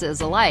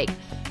businesses alike.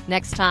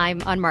 next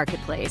time on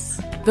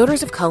Marketplace.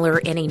 Voters of color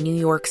in a New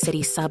York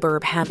City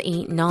suburb have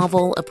a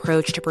novel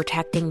approach to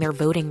protecting their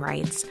voting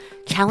rights,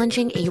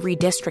 challenging a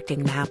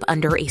redistricting map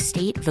under a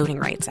state Voting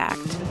Rights Act.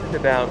 This is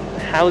about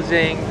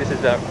housing, this is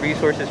about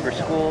resources for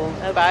schools.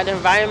 About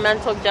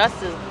environmental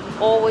justice,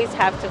 always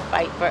have to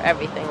fight for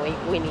everything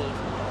we need.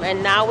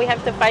 And now we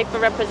have to fight for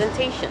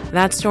representation.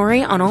 That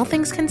story on All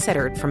Things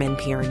Considered from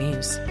NPR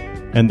News.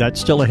 And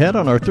that's still ahead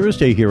on our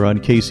Thursday here on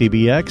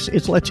KCBX.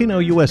 It's Latino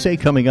USA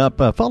coming up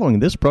following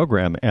this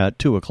program at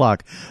 2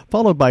 o'clock,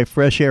 followed by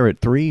Fresh Air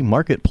at 3,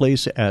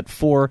 Marketplace at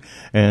 4,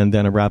 and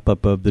then a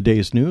wrap-up of the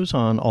day's news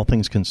on All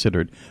Things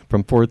Considered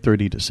from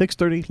 4:30 to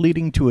 6:30,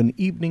 leading to an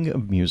evening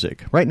of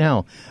music. Right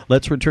now,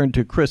 let's return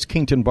to Chris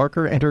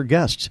Kington-Barker and her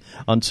guests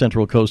on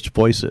Central Coast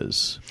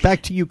Voices.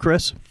 Back to you,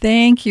 Chris.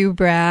 Thank you,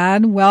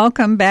 Brad.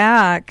 Welcome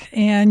back.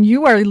 And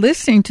you are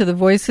listening to the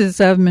voices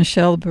of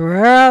Michelle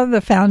Barrera, the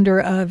founder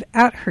of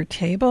At Her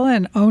Table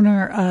and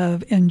owner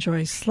of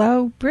Enjoy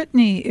Slow,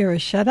 Brittany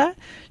Irasheta,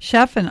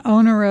 chef and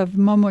owner of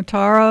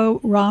Momotaro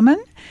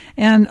Ramen,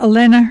 and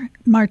Elena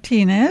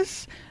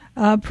Martinez,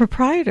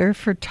 proprietor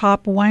for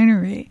Top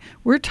Winery.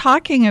 We're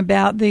talking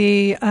about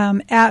the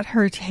At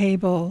Her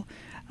Table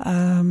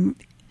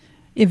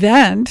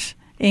event,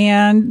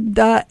 and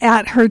the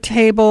At Her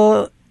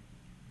Table,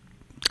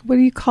 what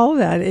do you call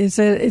that? It's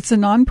a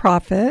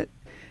nonprofit.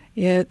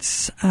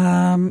 It's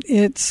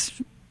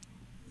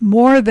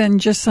more than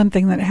just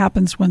something that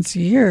happens once a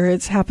year.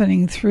 It's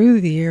happening through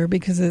the year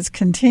because it's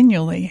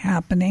continually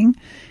happening.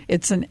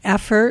 It's an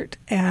effort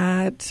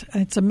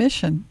it's a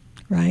mission,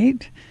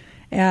 right?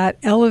 At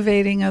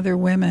elevating other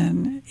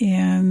women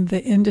in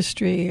the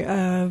industry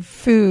of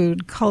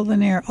food,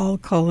 all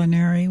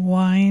culinary,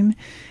 wine,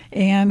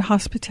 and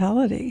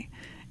hospitality.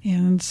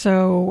 And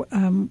so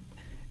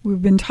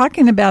we've been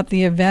talking about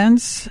the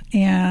events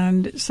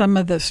and some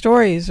of the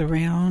stories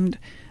around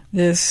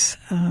this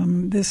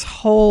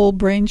whole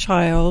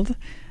brainchild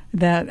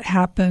that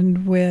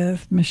happened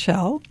with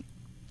Michelle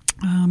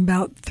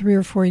about 3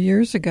 or 4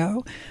 years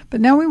ago.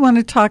 But now we want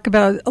to talk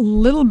about a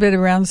little bit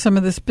around some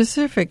of the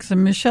specifics.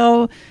 And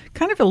Michelle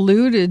kind of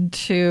alluded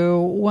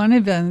to one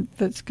event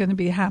that's going to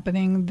be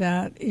happening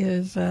that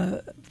is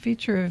a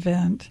feature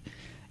event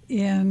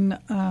in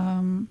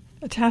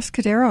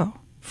Atascadero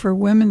for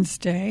Women's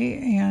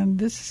Day, and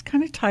this is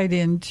kind of tied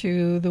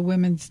into the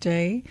Women's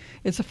Day.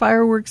 It's a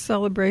fireworks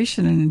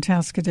celebration in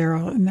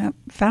Atascadero, and that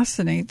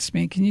fascinates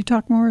me. Can you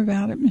talk more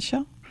about it,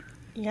 Michelle?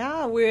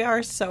 Yeah, we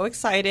are so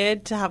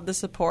excited to have the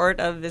support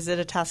of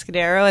Visit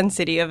Atascadero and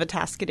City of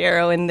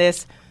Atascadero in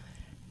this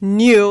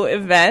new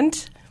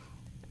event.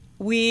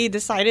 We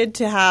decided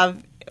to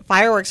have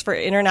fireworks for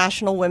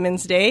International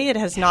Women's Day. It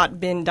has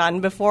not been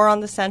done before on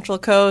the Central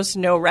Coast,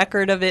 no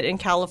record of it in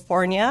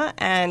California,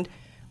 and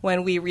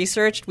when we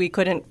researched, we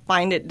couldn't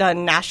find it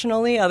done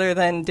nationally other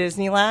than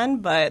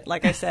Disneyland. But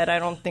like I said, I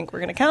don't think we're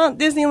going to count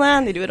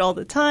Disneyland. They do it all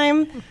the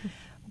time.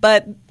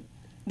 But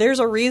there's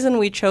a reason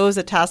we chose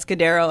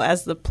Atascadero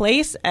as the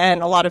place,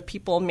 and a lot of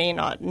people may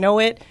not know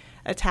it.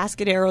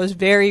 Atascadero is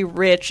very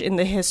rich in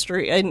the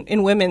history,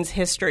 in women's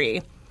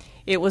history.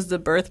 It was the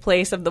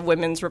birthplace of the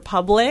Women's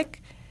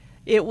Republic.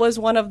 It was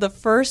one of the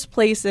first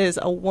places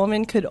a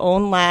woman could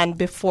own land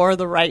before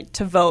the right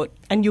to vote,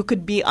 and you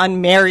could be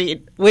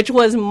unmarried, which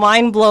was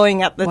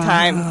mind-blowing at the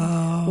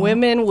time.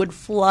 Women would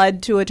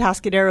flood to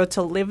Atascadero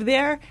to live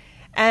there,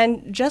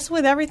 and just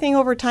with everything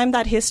over time,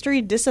 that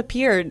history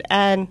disappeared,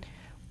 and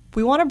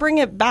we want to bring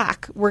it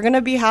back. We're going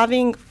to be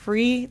having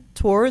free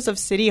tours of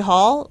City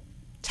Hall,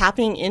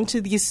 tapping into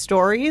these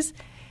stories.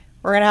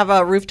 We're going to have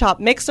a rooftop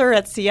mixer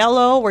at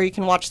Cielo where you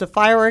can watch the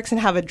fireworks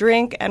and have a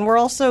drink. And we're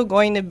also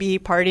going to be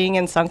partying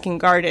in Sunken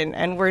Garden.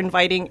 And we're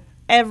inviting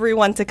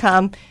everyone to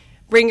come.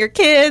 Bring your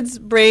kids,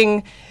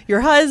 bring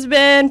your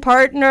husband,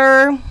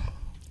 partner,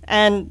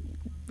 and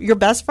your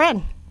best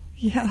friend.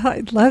 Yeah,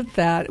 I love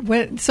that.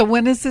 So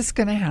when is this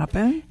going to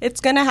happen?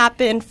 It's going to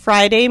happen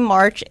Friday,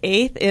 March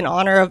 8th in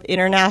honor of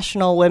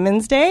International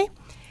Women's Day.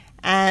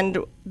 And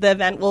the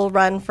event will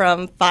run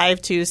from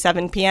 5 to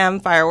 7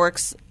 p.m.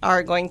 Fireworks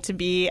are going to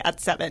be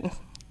at 7.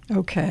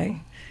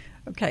 Okay.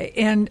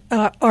 And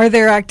are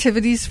there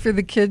activities for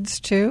the kids,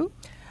 too?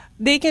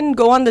 They can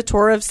go on the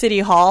tour of City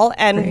Hall,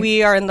 and Great.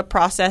 We are in the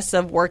process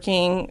of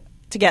working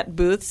to get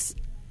booths,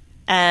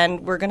 and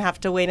we're going to have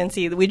to wait and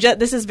see.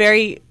 This is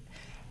very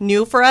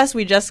new for us.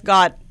 We just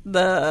got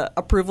the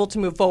approval to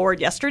move forward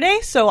yesterday,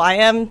 so I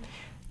am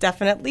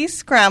definitely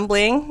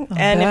scrambling.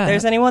 And if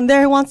there's anyone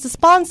there who wants to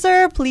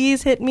sponsor,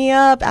 please hit me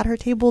up at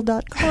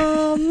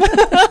hertable.com.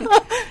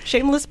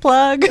 Shameless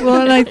plug.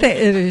 Well, and I think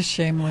it is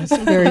shameless,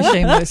 very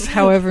shameless,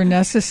 however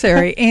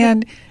necessary.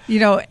 And,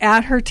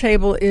 At Her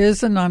Table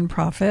is a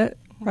nonprofit,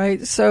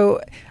 right?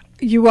 So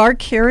you are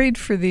carried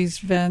for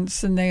these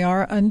events and they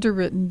are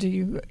underwritten. Do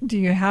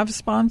you have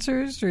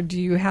sponsors, or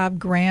do you have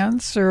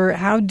grants, or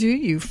how do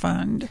you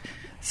fund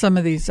some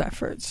of these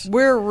efforts?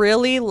 We're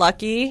really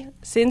lucky.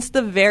 Since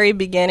the very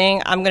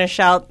beginning, I'm going to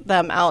shout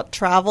them out.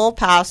 Travel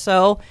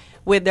Paso,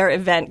 with their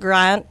event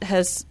grant,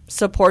 has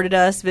supported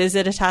us.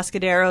 Visit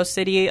Atascadero,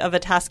 City of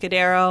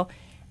Atascadero,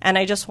 And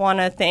I just want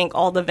to thank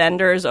all the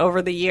vendors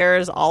over the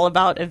years. All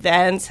About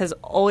Events has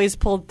always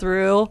pulled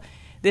through.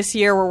 This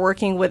year we're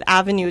working with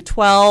Avenue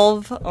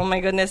 12. Oh my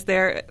goodness,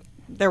 they're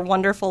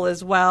wonderful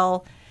as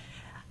well.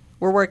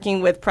 We're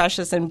working with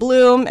Precious and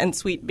Bloom and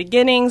Sweet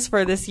Beginnings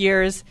for this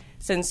year's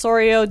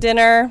Sensorio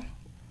dinner.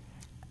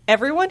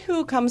 Everyone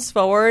who comes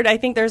forward, I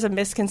think there's a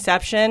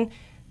misconception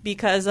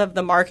because of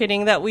the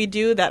marketing that we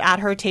do that At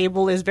Her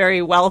Table is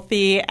very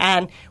wealthy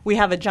and we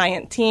have a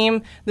giant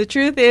team. The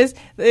truth is,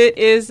 it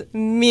is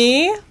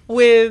me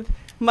with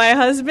my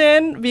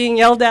husband being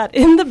yelled at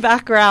in the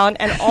background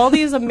and all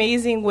these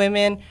amazing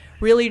women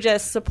really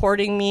just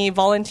supporting me,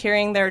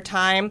 volunteering their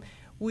time.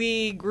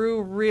 We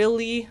grew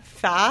really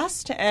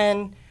fast,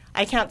 and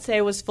I can't say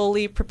I was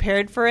fully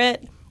prepared for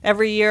it.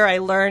 Every year I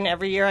learn,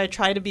 every year I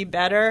try to be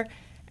better,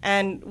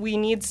 and we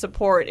need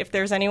support. If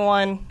there's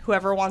anyone who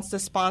ever wants to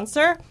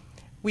sponsor,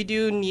 we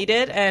do need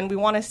it, and we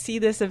want to see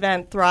this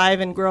event thrive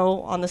and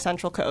grow on the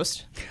Central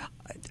Coast.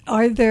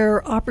 Are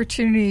there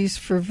opportunities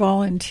for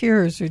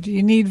volunteers, or do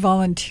you need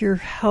volunteer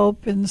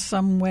help in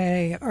some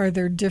way? Are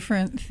there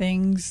different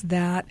things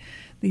that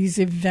these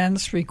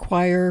events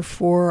require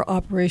for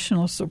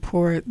operational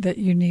support that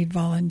you need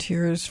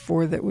volunteers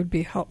for that would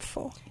be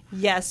helpful?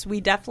 Yes, we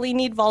definitely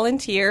need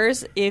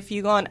volunteers. If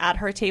you go on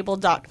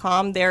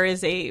athertable.com, there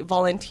is a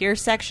volunteer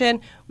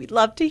section. We'd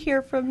love to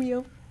hear from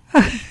you.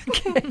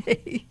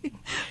 Okay.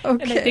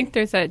 And I think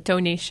there's a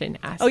donation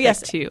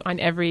aspect too on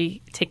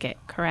every ticket,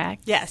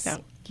 correct? Yes.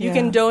 So, you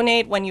can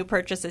donate when you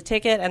purchase a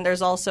ticket, and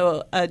there's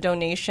also a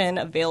donation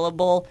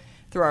available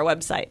through our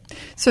website.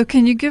 So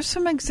can you give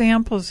some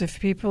examples if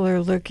people are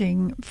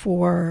looking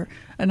for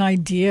an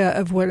idea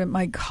of what it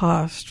might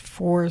cost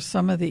for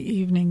some of the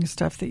evening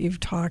stuff that you've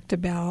talked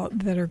about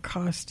that are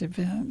cost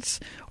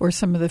events or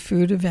some of the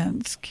food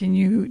events? Can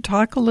you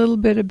talk a little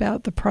bit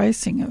about the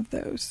pricing of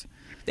those?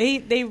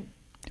 They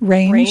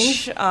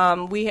range.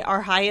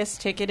 Our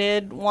highest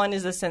ticketed one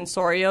is a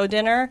Sensorio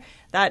dinner.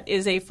 That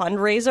is a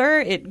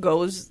fundraiser.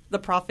 The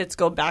profits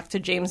go back to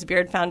James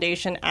Beard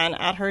Foundation and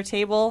At Her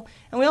Table.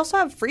 And we also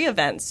have free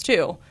events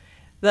too.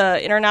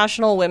 The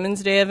International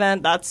Women's Day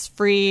event, that's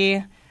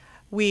free.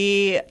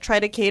 We try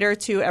to cater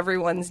to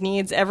everyone's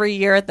needs. Every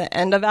year at the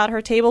end of At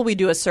Her Table, we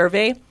do a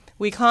survey.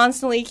 We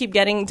constantly keep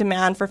getting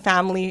demand for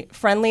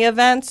family-friendly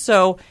events.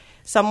 So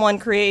someone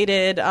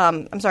created,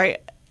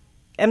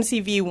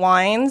 MCV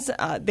Wines,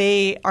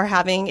 they are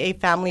having a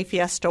family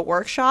fiesta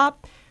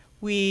workshop.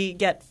 We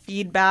get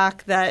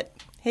feedback that,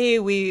 hey,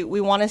 we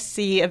want to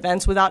see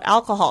events without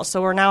alcohol. So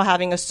we're now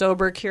having a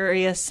Sober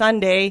Curious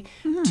Sunday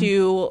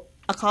to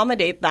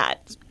accommodate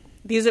that.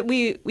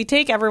 We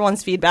take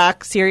everyone's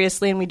feedback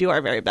seriously, and we do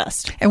our very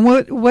best. And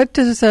what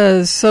does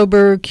a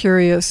Sober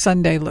Curious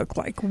Sunday look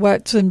like?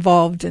 What's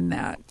involved in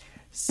that?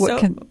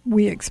 What can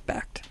we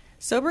expect?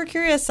 Sober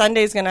Curious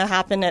Sunday is going to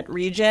happen at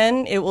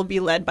Region. It will be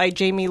led by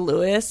Jamie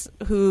Lewis,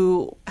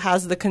 who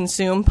has the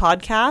Consume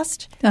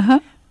podcast.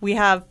 We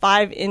have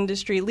 5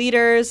 industry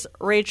leaders: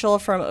 Rachel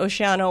from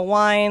Oceano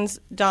Wines,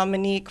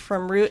 Dominique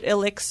from Root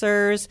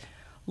Elixirs,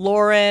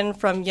 Lauren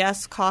from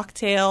Yes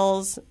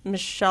Cocktails,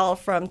 Michelle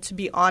from To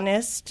Be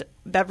Honest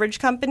Beverage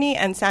Company,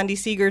 and Sandy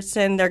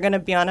Sigurdsson. They're going to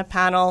be on a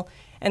panel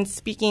and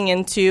speaking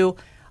into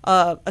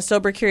a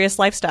sober, curious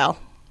lifestyle.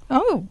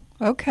 Oh,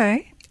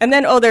 okay. And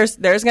then,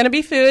 there's going to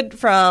be food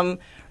from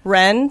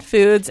Wren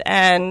Foods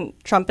and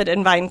Trumpet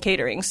and Vine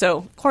Catering. So,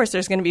 of course,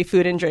 there's going to be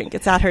food and drink.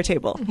 It's At Her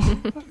Table.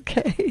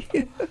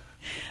 Okay.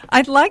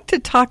 I'd like to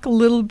talk a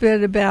little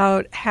bit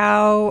about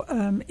how,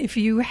 if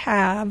you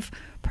have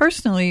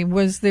personally,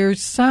 was there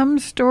some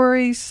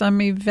story,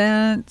 some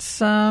event,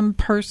 some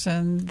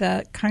person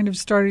that kind of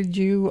started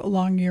you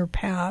along your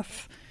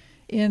path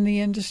in the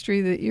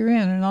industry that you're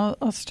in? And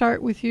I'll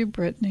start with you,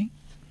 Brittany.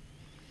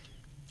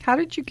 How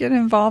did you get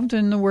involved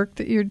in the work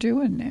that you're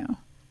doing now?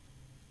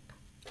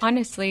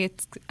 Honestly,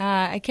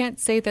 I can't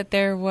say that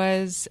there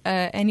was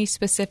any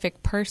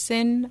specific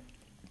person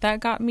that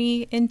got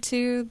me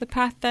into the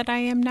path that I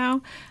am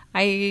now.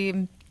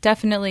 I'm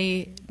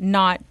definitely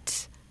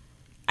not,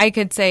 I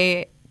could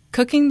say,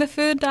 cooking the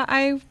food that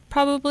I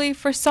probably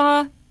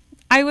foresaw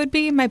I would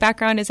be. My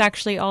background is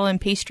actually all in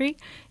pastry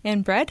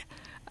and bread.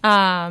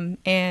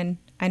 And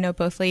I know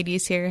both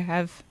ladies here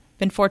have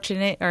been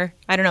fortunate, or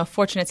I don't know if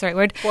fortunate's the right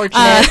word.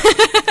 Fortunate.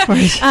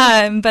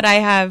 But I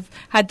have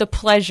had the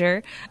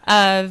pleasure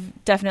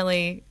of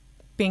definitely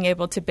being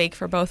able to bake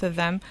for both of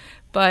them.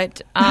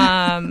 But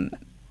I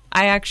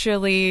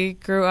actually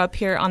grew up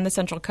here on the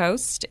Central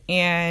Coast,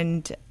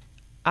 and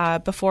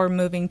before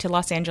moving to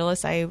Los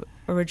Angeles, I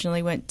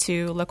originally went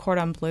to Le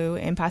Cordon Bleu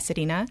in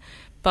Pasadena,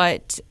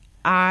 but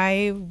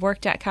I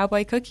worked at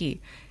Cowboy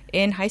Cookie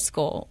in high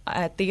school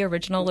at the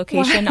original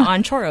location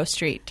on Choro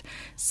Street.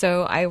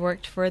 So I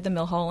worked for the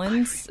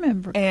Milhollands. I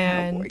remember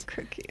Cowboy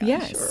Cookie on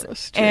Choro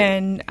Street.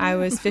 And I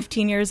was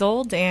 15 years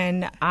old,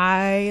 and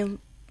I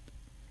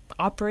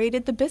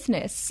operated the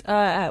business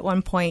at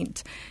one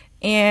point.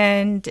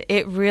 And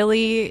it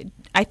really,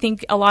 I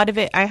think a lot of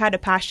it, I had a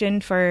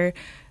passion for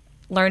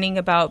learning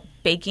about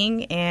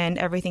baking and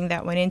everything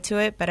that went into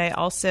it, but I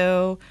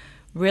also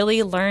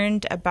really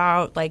learned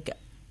about like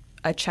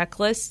a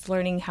checklist,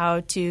 learning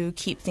how to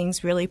keep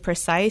things really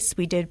precise.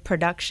 We did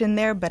production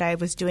there, but I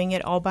was doing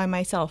it all by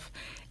myself.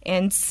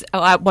 And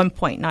at one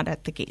point, not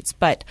at the gates,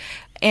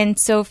 and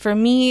so for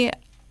me,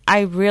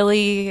 I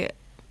really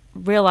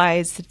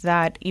realized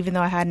that even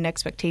though I had an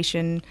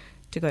expectation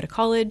to go to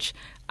college,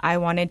 I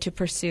wanted to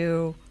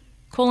pursue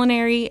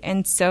culinary.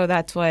 And so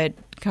that's what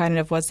kind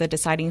of was the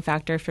deciding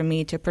factor for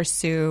me to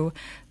pursue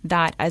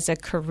that as a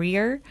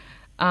career.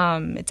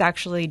 It's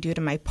actually due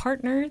to my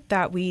partner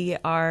that we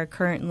are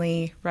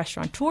currently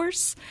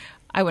restaurateurs.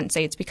 I wouldn't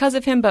say it's because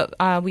of him, but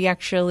we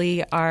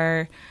actually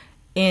are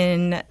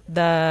in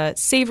the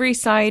savory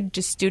side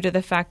just due to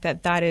the fact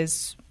that that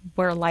is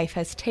where life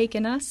has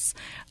taken us.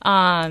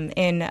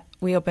 And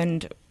we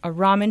opened a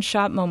ramen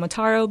shop,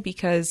 Momotaro,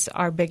 because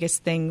our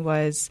biggest thing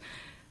was,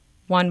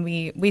 one,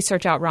 we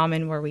search out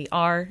ramen where we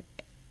are,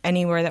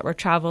 anywhere that we're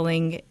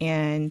traveling,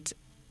 and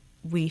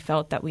we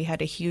felt that we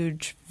had a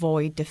huge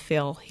void to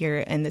fill here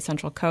in the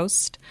Central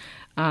Coast.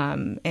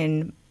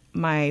 And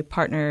my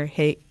partner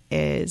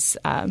his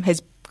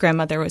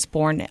grandmother was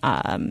born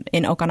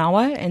in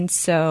Okinawa, and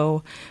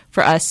so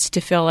for us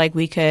to feel like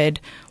we could,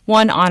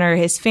 one, honor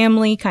his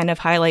family, kind of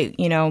highlight,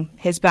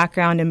 his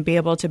background and be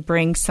able to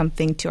bring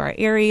something to our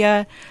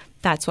area,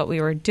 that's what we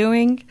were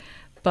doing.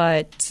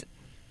 But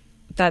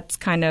that's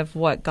kind of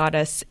what got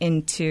us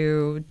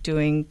into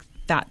doing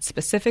that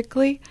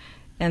specifically.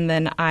 And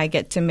then I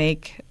get to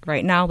make,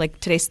 right now, like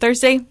today's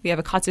Thursday, we have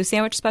a katsu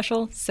sandwich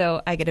special,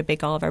 so I get to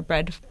bake all of our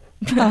bread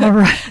all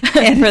right.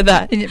 for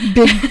that.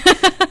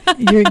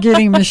 You're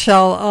getting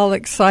Michelle all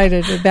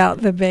excited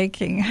about the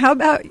baking. How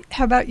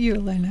about you,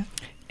 Elena?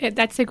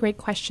 That's a great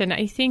question.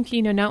 I think,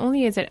 not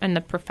only is it on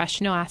the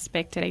professional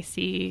aspect that I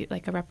see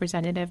like a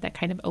representative that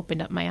kind of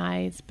opened up my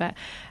eyes, but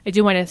I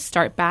do want to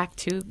start back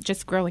to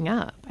just growing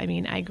up. I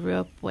mean, I grew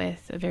up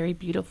with a very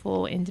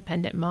beautiful,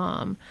 independent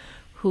mom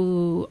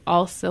who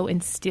also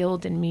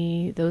instilled in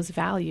me those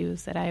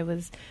values that I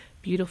was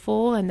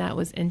beautiful and that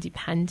was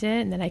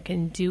independent and that I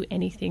can do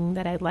anything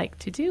that I'd like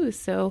to do.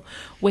 So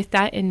with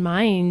that in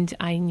mind,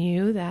 I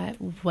knew that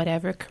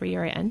whatever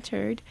career I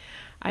entered,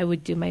 I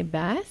would do my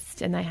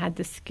best, and I had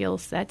the skill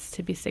sets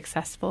to be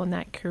successful in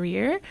that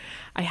career.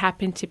 I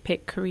happened to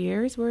pick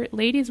careers where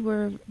ladies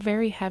were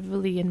very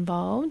heavily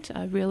involved,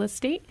 real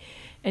estate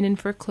and in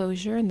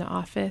foreclosure. In the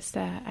office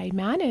that I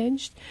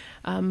managed,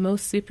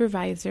 most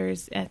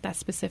supervisors at that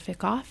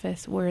specific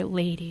office were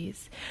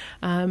ladies.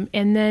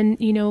 And then,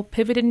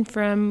 pivoting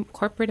from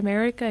corporate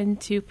America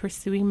into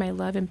pursuing my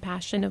love and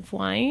passion of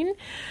wine,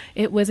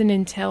 it wasn't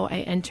until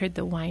I entered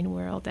the wine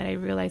world that I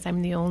realized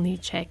I'm the only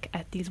chick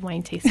at these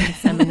wine tasting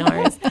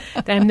seminars,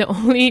 that I'm the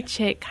only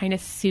chick kind of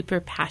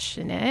super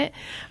passionate.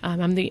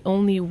 I'm the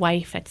only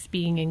wife that's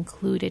being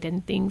included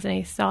in things. And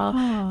I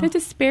saw the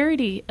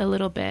disparity a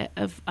little bit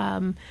of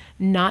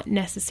not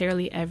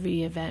necessarily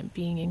every event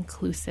being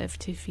inclusive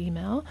to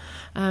female.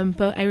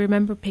 But I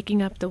remember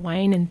picking up the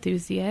Wine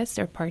Enthusiast,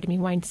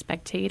 Wine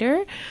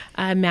Spectator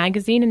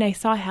magazine, and I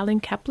saw Helen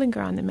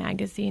Keplinger on the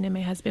magazine, and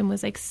my husband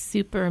was like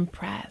super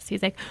impressed.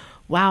 He's like,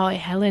 wow,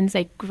 Helen's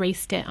like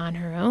graced it on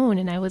her own.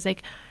 And I was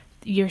like,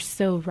 you're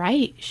so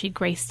right. She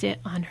graced it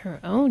on her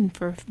own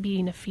for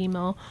being a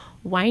female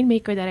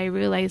winemaker, that I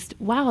realized,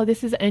 wow,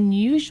 this is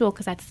unusual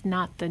because that's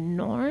not the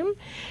norm.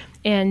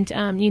 And,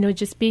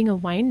 just being a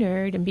wine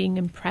nerd and being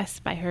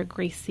impressed by her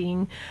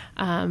gracing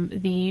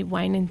the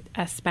Wine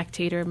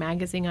Spectator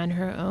magazine on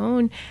her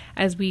own,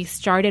 as we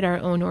started our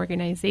own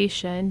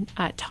organization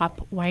at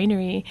Top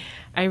Winery,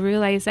 I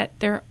realized that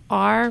there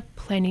are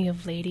plenty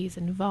of ladies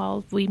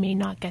involved. We may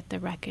not get the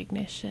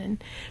recognition.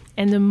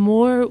 And the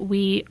more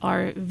we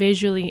are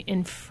visually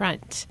in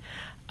front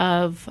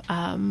of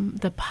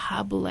the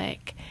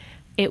public,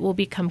 it will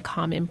become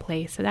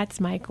commonplace. So that's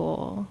my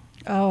goal.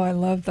 Oh, I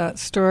love that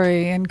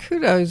story. And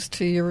kudos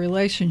to your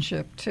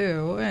relationship,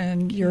 too,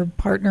 and your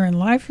partner in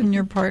life and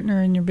your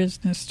partner in your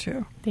business,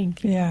 too.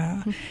 Thank you.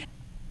 Yeah.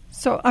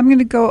 So I'm going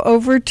to go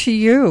over to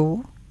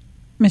you,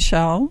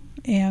 Michelle,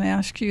 and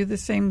ask you the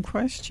same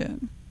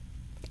question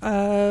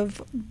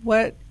of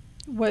what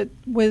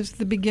was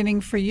the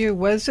beginning for you?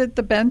 Was it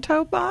the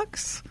bento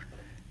box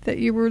that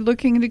you were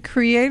looking to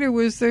create, or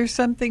was there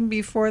something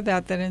before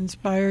that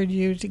inspired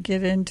you to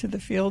get into the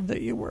field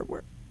that you were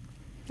working?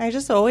 I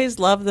just always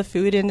loved the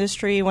food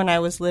industry when I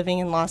was living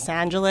in Los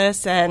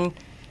Angeles, and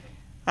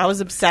I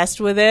was obsessed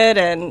with it,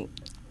 and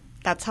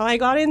that's how I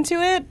got into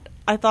it.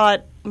 I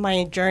thought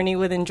my journey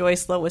with Enjoy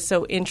Slow was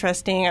so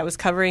interesting. I was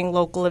covering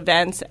local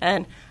events,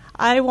 and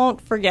I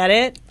won't forget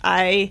it.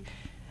 I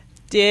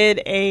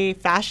did a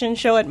fashion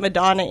show at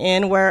Madonna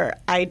Inn where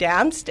I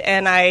danced,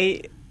 and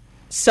I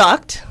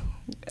sucked.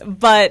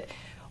 But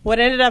what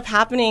ended up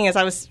happening is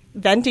I was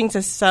venting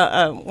to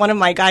one of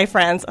my guy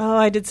friends,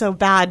 I did so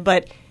bad,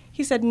 but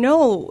he said,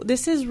 no,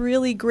 this is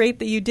really great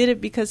that you did it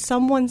because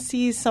someone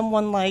sees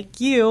someone like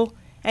you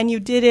and you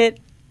did it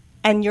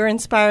and you're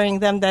inspiring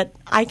them that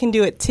I can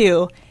do it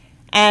too.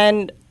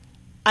 And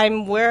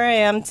I'm where I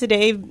am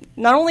today,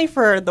 not only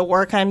for the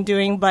work I'm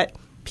doing, but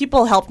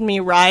people helped me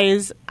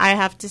rise. I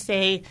have to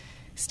say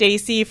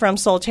Stacy from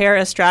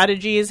Solterra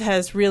Strategies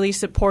has really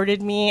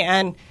supported me,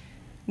 and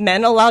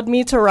men allowed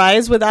me to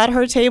rise with At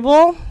Her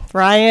Table.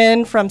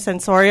 Ryan from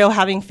Sensorio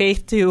having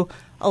faith to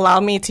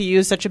allow me to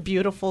use such a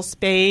beautiful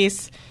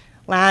space.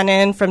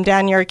 Lannon from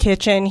Danier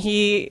Kitchen,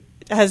 he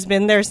has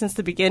been there since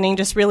the beginning,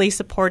 just really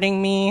supporting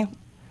me.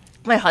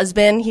 My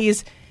husband,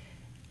 he's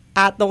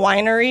at the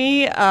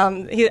winery,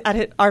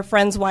 at our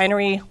friend's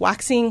winery,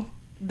 waxing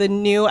the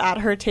new At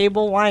Her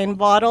Table wine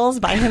bottles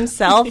by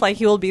himself. Like,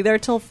 he will be there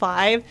till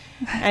 5,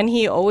 and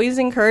he always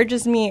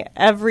encourages me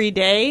every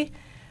day.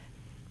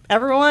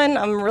 Everyone,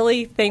 I'm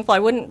really thankful. I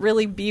wouldn't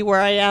really be where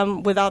I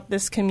am without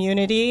this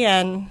community,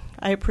 and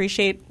I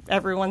appreciate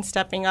everyone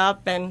stepping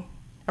up, and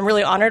I'm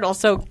really honored.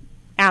 Also,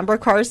 Amber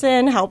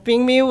Carson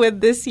helping me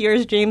with this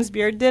year's James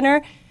Beard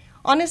dinner.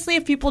 Honestly,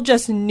 if people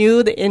just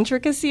knew the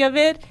intricacy of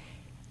it,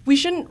 we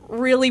shouldn't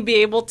really be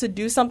able to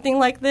do something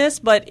like this,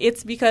 but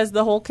it's because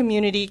the whole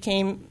community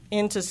came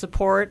in to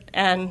support,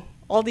 and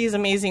all these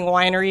amazing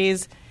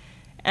wineries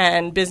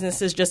and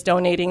businesses just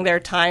donating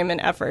their time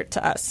and effort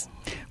to us.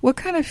 What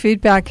kind of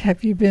feedback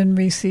have you been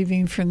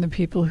receiving from the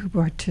people who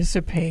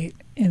participate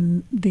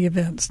in the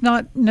events?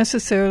 Not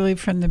necessarily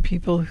from the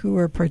people who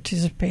are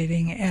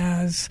participating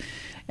as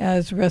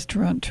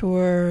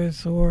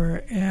restaurateurs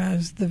or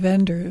as the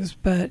vendors,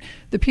 but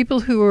the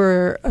people who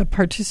are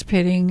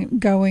participating,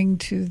 going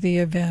to the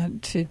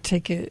event to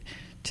take it,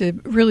 to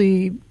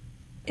really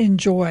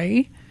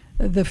enjoy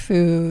the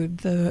food,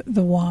 the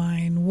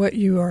wine, what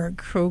you are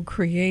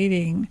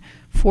co-creating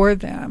for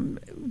them.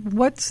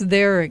 What's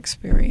their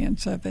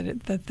experience of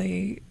it that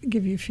they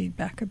give you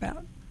feedback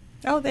about?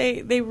 Oh,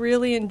 they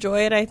really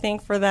enjoy it. I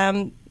think for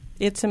them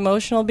it's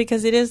emotional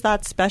because it is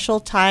that special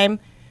time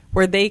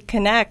where they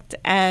connect,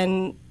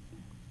 and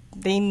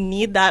they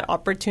need that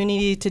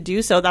opportunity to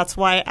do so. That's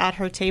why At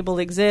Her Table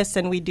exists,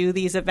 and we do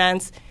these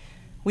events.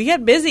 We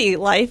get busy.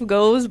 Life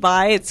goes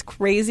by. It's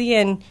crazy,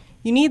 and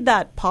you need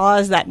that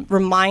pause, that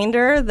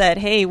reminder that,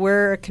 hey,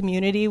 we're a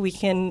community. We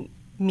can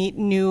meet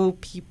new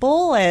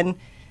people and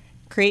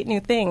create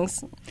new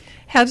things.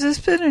 Has this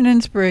been an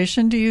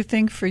inspiration, do you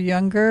think, for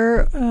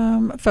younger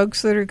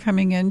folks that are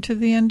coming into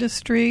the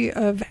industry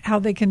of how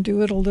they can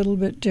do it a little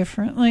bit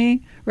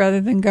differently rather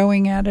than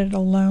going at it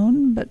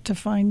alone, but to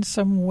find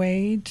some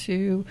way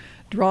to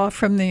draw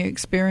from the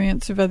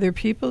experience of other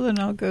people? And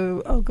I'll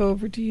go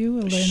over to you,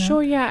 Elena.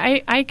 Sure, yeah.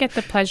 I get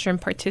the pleasure in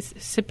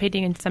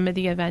participating in some of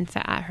the events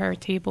that At Her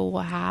Table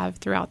will have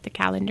throughout the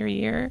calendar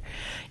year.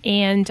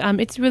 And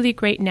it's really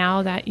great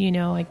now that,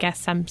 I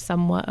guess I'm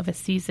somewhat of a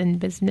seasoned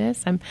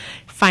business. I'm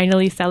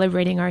finally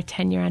celebrating our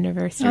 10-year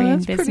anniversary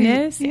in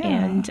business.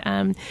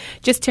 And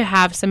just to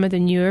have some of the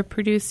newer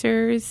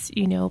producers,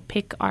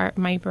 pick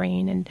my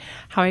brain and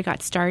how I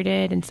got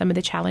started and some of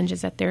the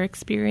challenges that they're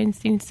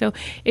experiencing. So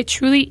it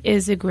truly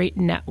is a great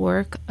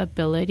network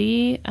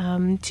ability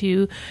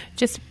to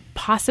just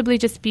possibly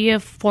just be a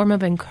form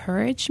of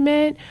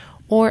encouragement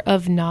or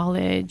of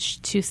knowledge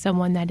to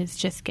someone that is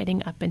just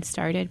getting up and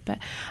started. But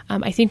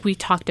I think we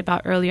talked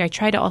about earlier, I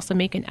try to also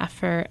make an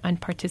effort on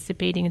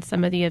participating in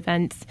some of the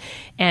events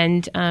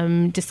and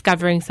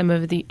discovering some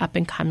of the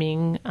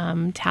up-and-coming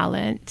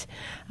talent.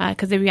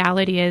 Because the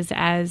reality is,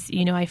 as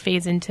I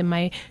phase into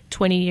my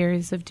 20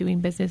 years of doing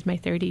business, my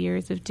 30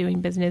 years of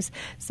doing business,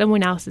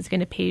 someone else is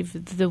going to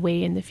pave the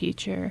way in the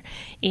future.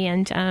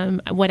 And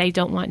what I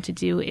don't want to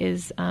do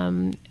is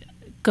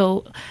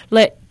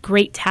let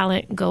great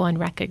talent go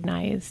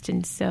unrecognized.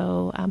 And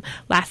so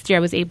last year I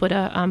was able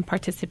to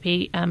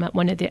participate at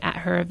one of the At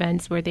Her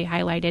events where they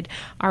highlighted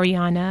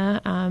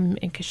Ariana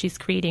because she's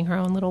creating her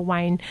own little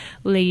wine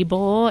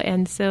label.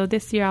 And so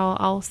this year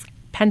I'll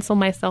pencil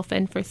myself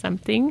in for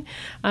something.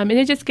 And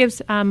it just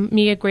gives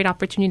me a great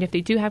opportunity. If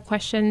they do have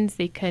questions,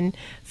 they can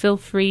feel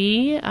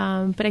free.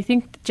 But I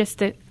think just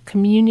the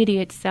community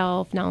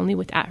itself, not only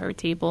with At Her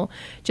Table,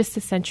 just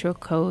the Central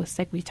Coast,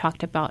 like we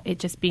talked about, it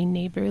just being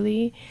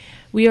neighborly.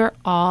 We are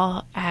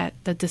all at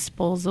the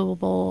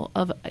disposable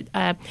of,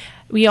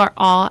 we are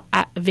all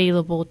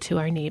available to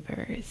our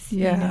neighbors.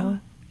 Yeah.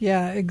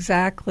 Yeah,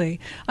 exactly.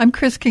 I'm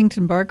Chris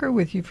Kington Barker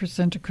with you for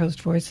Central Coast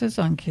Voices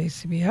on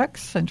KCBX,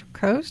 Central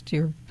Coast,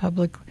 your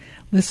public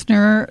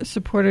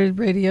listener-supported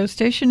radio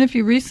station. If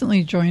you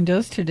recently joined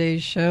us,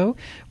 today's show,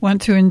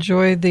 want to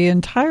enjoy the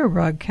entire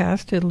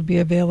broadcast, it'll be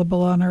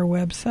available on our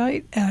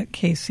website at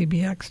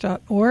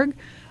kcbx.org.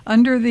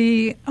 Under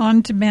the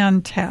On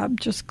Demand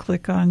tab, just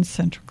click on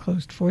Central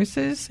Coast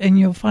Voices, and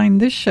you'll find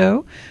this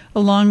show,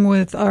 along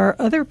with our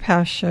other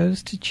past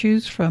shows to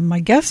choose from. My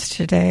guests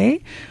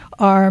today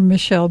are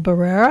Michelle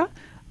Barrera,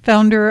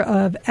 founder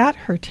of At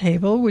Her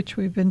Table, which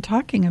we've been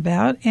talking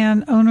about,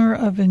 and owner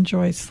of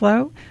Enjoy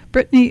Slow,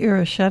 Brittany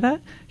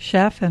Irasheta,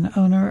 chef and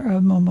owner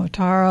of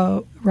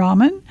Momotaro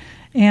Ramen,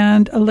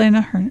 and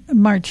Elena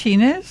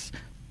Martinez,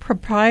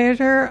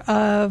 proprietor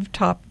of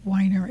Top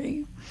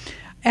Winery.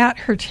 At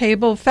Her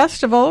Table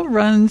Festival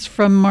runs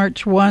from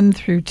March 1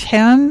 through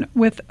 10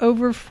 with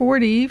over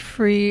 40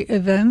 free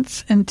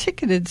events and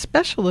ticketed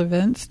special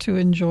events to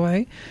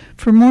enjoy.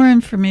 For more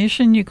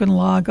information, you can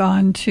log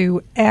on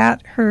to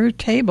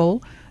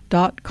athertable.com.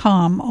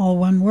 hertable.com, all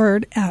one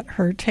word, at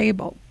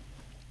hertable.com.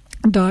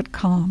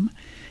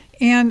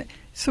 And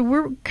so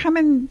we're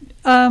coming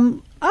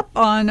up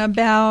on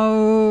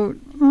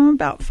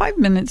about 5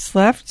 minutes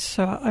left,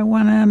 so I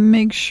want to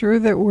make sure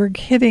that we're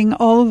hitting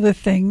all of the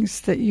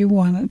things that you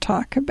want to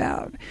talk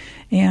about.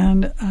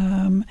 And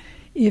I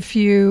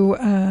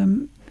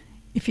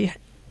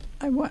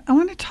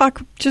want to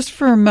talk just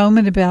for a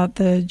moment about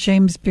the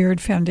James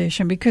Beard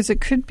Foundation, because it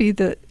could be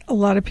that a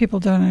lot of people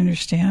don't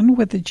understand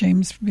what the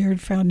James Beard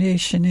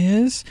Foundation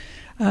is.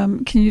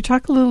 Can you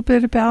talk a little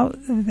bit about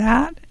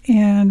that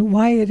and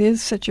why it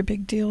is such a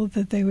big deal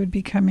that they would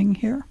be coming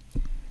here?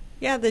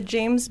 Yeah, the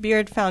James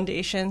Beard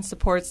Foundation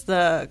supports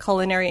the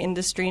culinary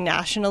industry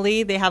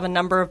nationally. They have a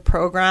number of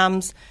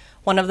programs.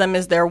 One of them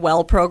is their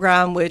WELL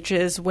program, which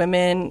is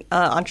Women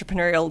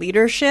Entrepreneurial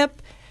Leadership.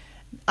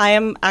 I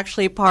am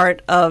actually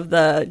part of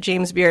the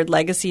James Beard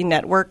Legacy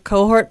Network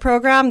cohort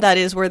program. That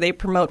is where they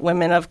promote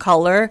women of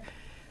color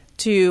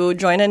to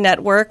join a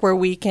network where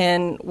we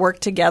can work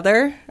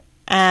together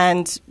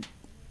and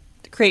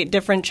create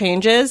different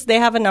changes. They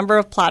have a number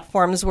of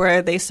platforms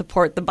where they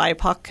support the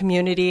BIPOC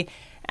community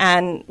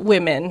and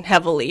women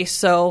heavily.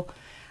 So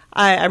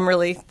I'm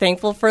really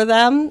thankful for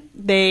them.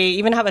 They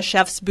even have a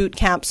chef's boot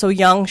camp so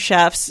young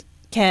chefs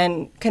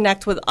can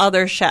connect with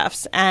other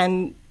chefs,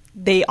 and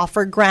they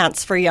offer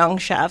grants for young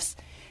chefs.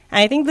 And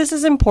I think this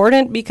is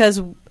important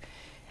because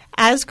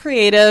as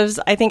creatives,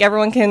 I think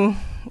everyone can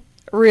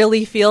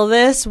really feel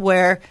this,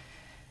 where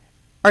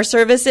our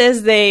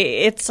services,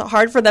 it's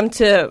hard for them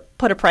to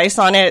put a price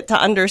on it, to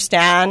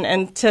understand,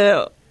 and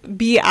to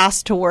be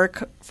asked to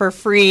work for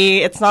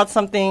free. It's not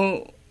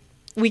something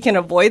we can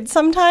avoid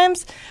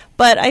sometimes,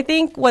 but I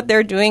think what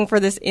they're doing for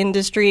this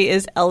industry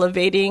is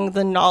elevating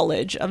the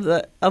knowledge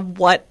of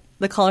what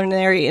the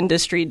culinary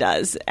industry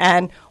does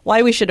and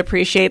why we should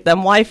appreciate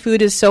them, why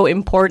food is so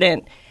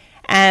important.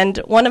 And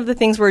one of the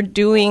things we're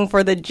doing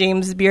for the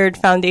James Beard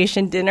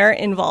Foundation dinner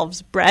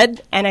involves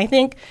bread, and I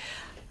think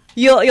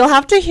you'll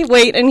have to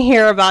wait and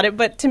hear about it,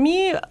 but to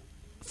me,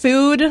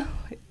 food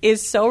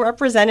is so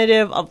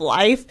representative of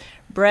life.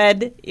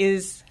 Bread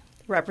is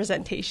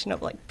representation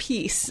of like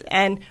peace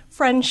and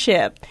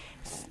friendship,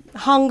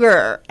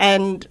 hunger,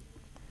 and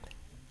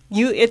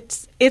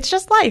it's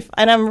just life.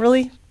 And I'm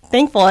really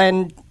thankful,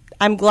 and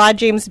I'm glad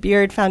James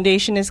Beard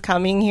Foundation is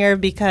coming here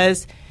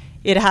because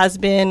it has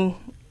been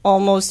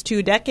almost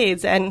 2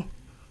 decades, and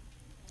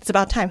it's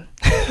about time.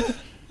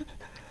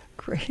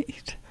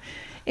 Great.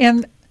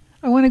 And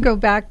I want to go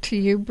back to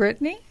you,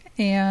 Brittany,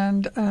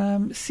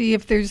 and see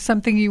if there's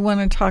something you want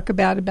to talk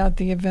about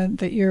the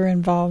event that you're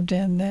involved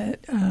in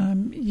that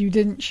you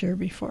didn't share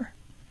before.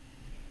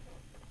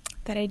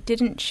 That I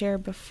didn't share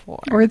before.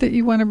 Or that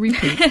you want to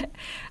repeat.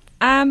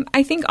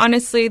 I think,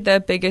 honestly,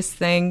 the biggest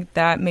thing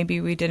that maybe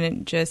we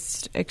didn't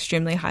just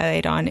extremely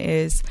highlight on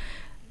is,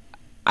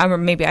 or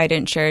maybe I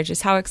didn't share,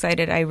 just how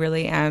excited I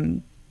really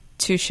am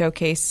to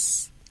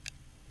showcase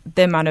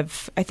the amount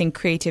of, I think,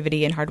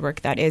 creativity and hard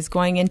work that is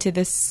going into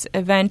this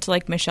event.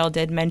 Like Michelle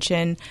did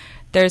mention,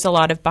 there's a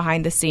lot of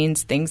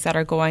behind-the-scenes things that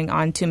are going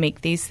on to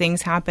make these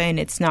things happen.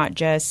 It's not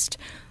just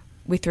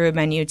we threw a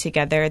menu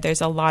together.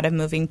 There's a lot of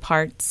moving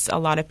parts. A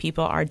lot of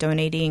people are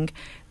donating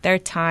their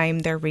time,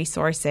 their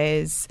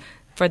resources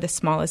for the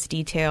smallest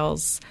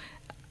details.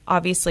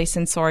 Obviously,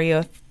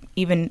 Sensorio,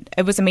 even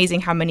it was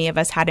amazing how many of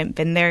us hadn't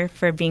been there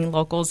for being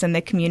locals in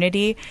the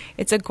community.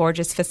 It's a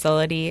gorgeous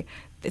facility.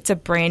 It's a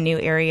brand new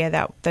area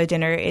that the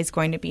dinner is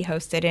going to be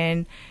hosted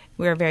in.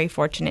 We're very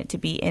fortunate to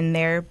be in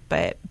there.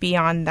 But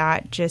beyond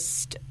that,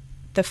 just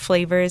the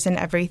flavors and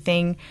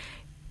everything,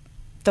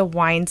 the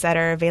wines that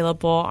are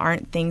available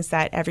aren't things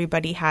that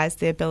everybody has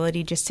the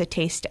ability just to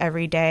taste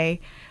every day.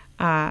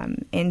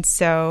 And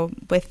so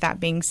with that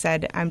being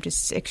said, I'm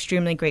just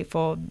extremely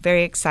grateful,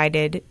 very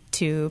excited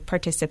to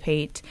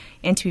participate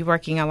and to be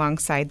working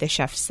alongside the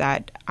chefs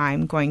that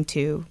I'm going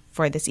to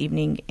for this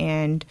evening.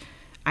 And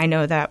I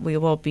know that we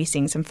will be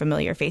seeing some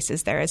familiar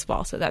faces there as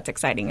well. So that's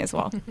exciting as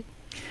well.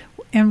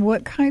 And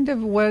what kind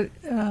of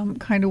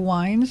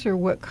wines or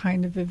what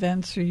kind of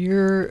events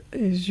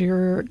is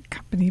your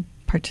company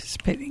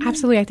participating in?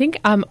 Absolutely. I think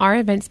our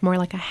event's more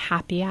like a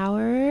happy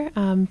hour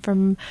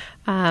from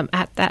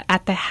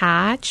at the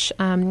Hatch,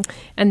 and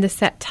the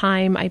set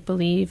time, I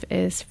believe,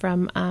 is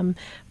from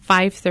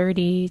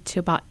 5:30 to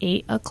about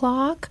 8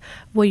 o'clock,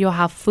 where you'll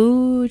have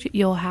food,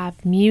 you'll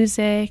have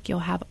music, you'll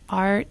have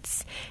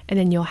arts, and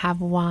then you'll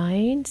have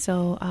wine.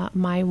 So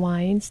My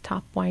Wines,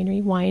 Top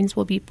Winery wines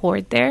will be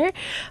poured there.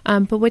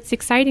 But what's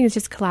exciting is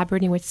just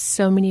collaborating with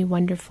so many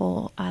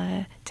wonderful,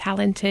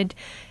 talented,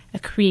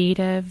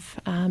 creative,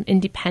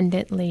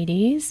 independent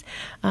ladies.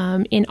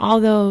 And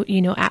although,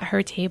 At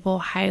Her Table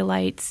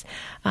highlights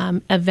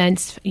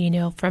events,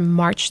 from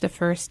March the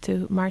 1st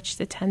to March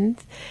the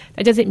 10th,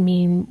 that doesn't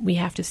mean we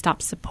have to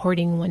stop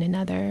supporting one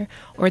another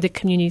or the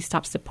community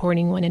stops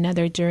supporting one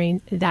another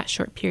during that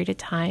short period of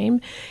time.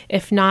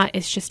 If not,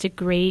 it's just a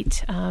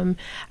great,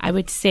 I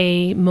would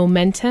say,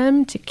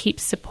 momentum to keep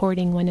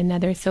supporting one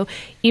another. So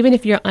even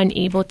if you're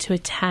unable to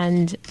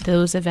attend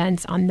those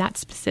events on that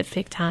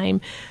specific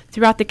time,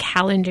 throughout the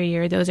calendar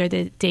year, those are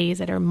the days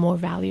that are more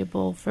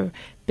valuable for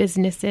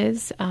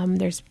businesses.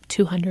 There's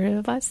 200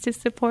 of us to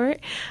support.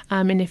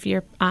 And if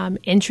you're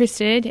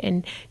interested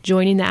in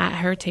joining the At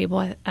Her Table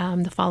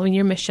the following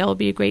year, Michelle will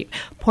be a great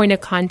point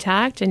of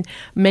contact. And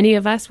many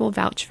of us will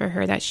vouch for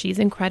her that she's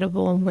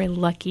incredible, and we're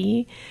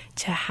lucky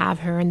to have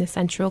her in the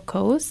Central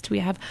Coast. We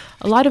have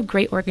a lot of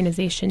great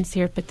organizations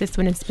here, but this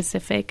one in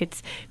specific,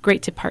 it's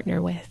great to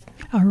partner with.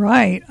 All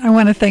right. I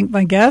want to thank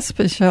my guest,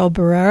 Michelle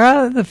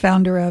Barrera, the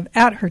founder of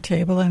At Her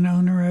Table and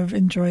owner of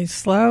Enjoy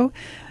Slow.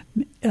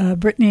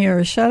 Brittany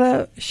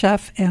Aracheta,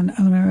 chef and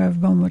owner of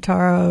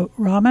Momotaro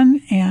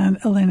Ramen, and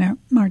Elena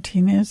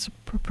Martinez,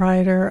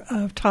 proprietor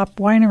of Top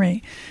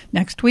Winery.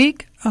 Next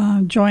week,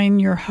 join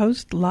your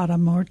host, Lada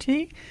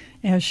Morti,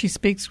 as she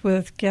speaks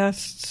with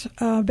guests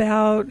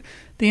about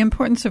the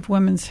importance of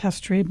Women's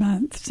History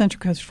Month. Central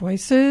Coast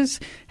Voices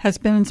has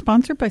been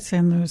sponsored by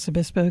San Luis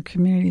Obispo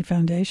Community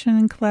Foundation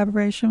in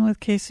collaboration with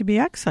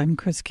KCBX. I'm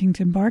Chris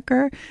Kington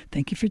Barker.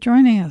 Thank you for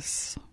joining us.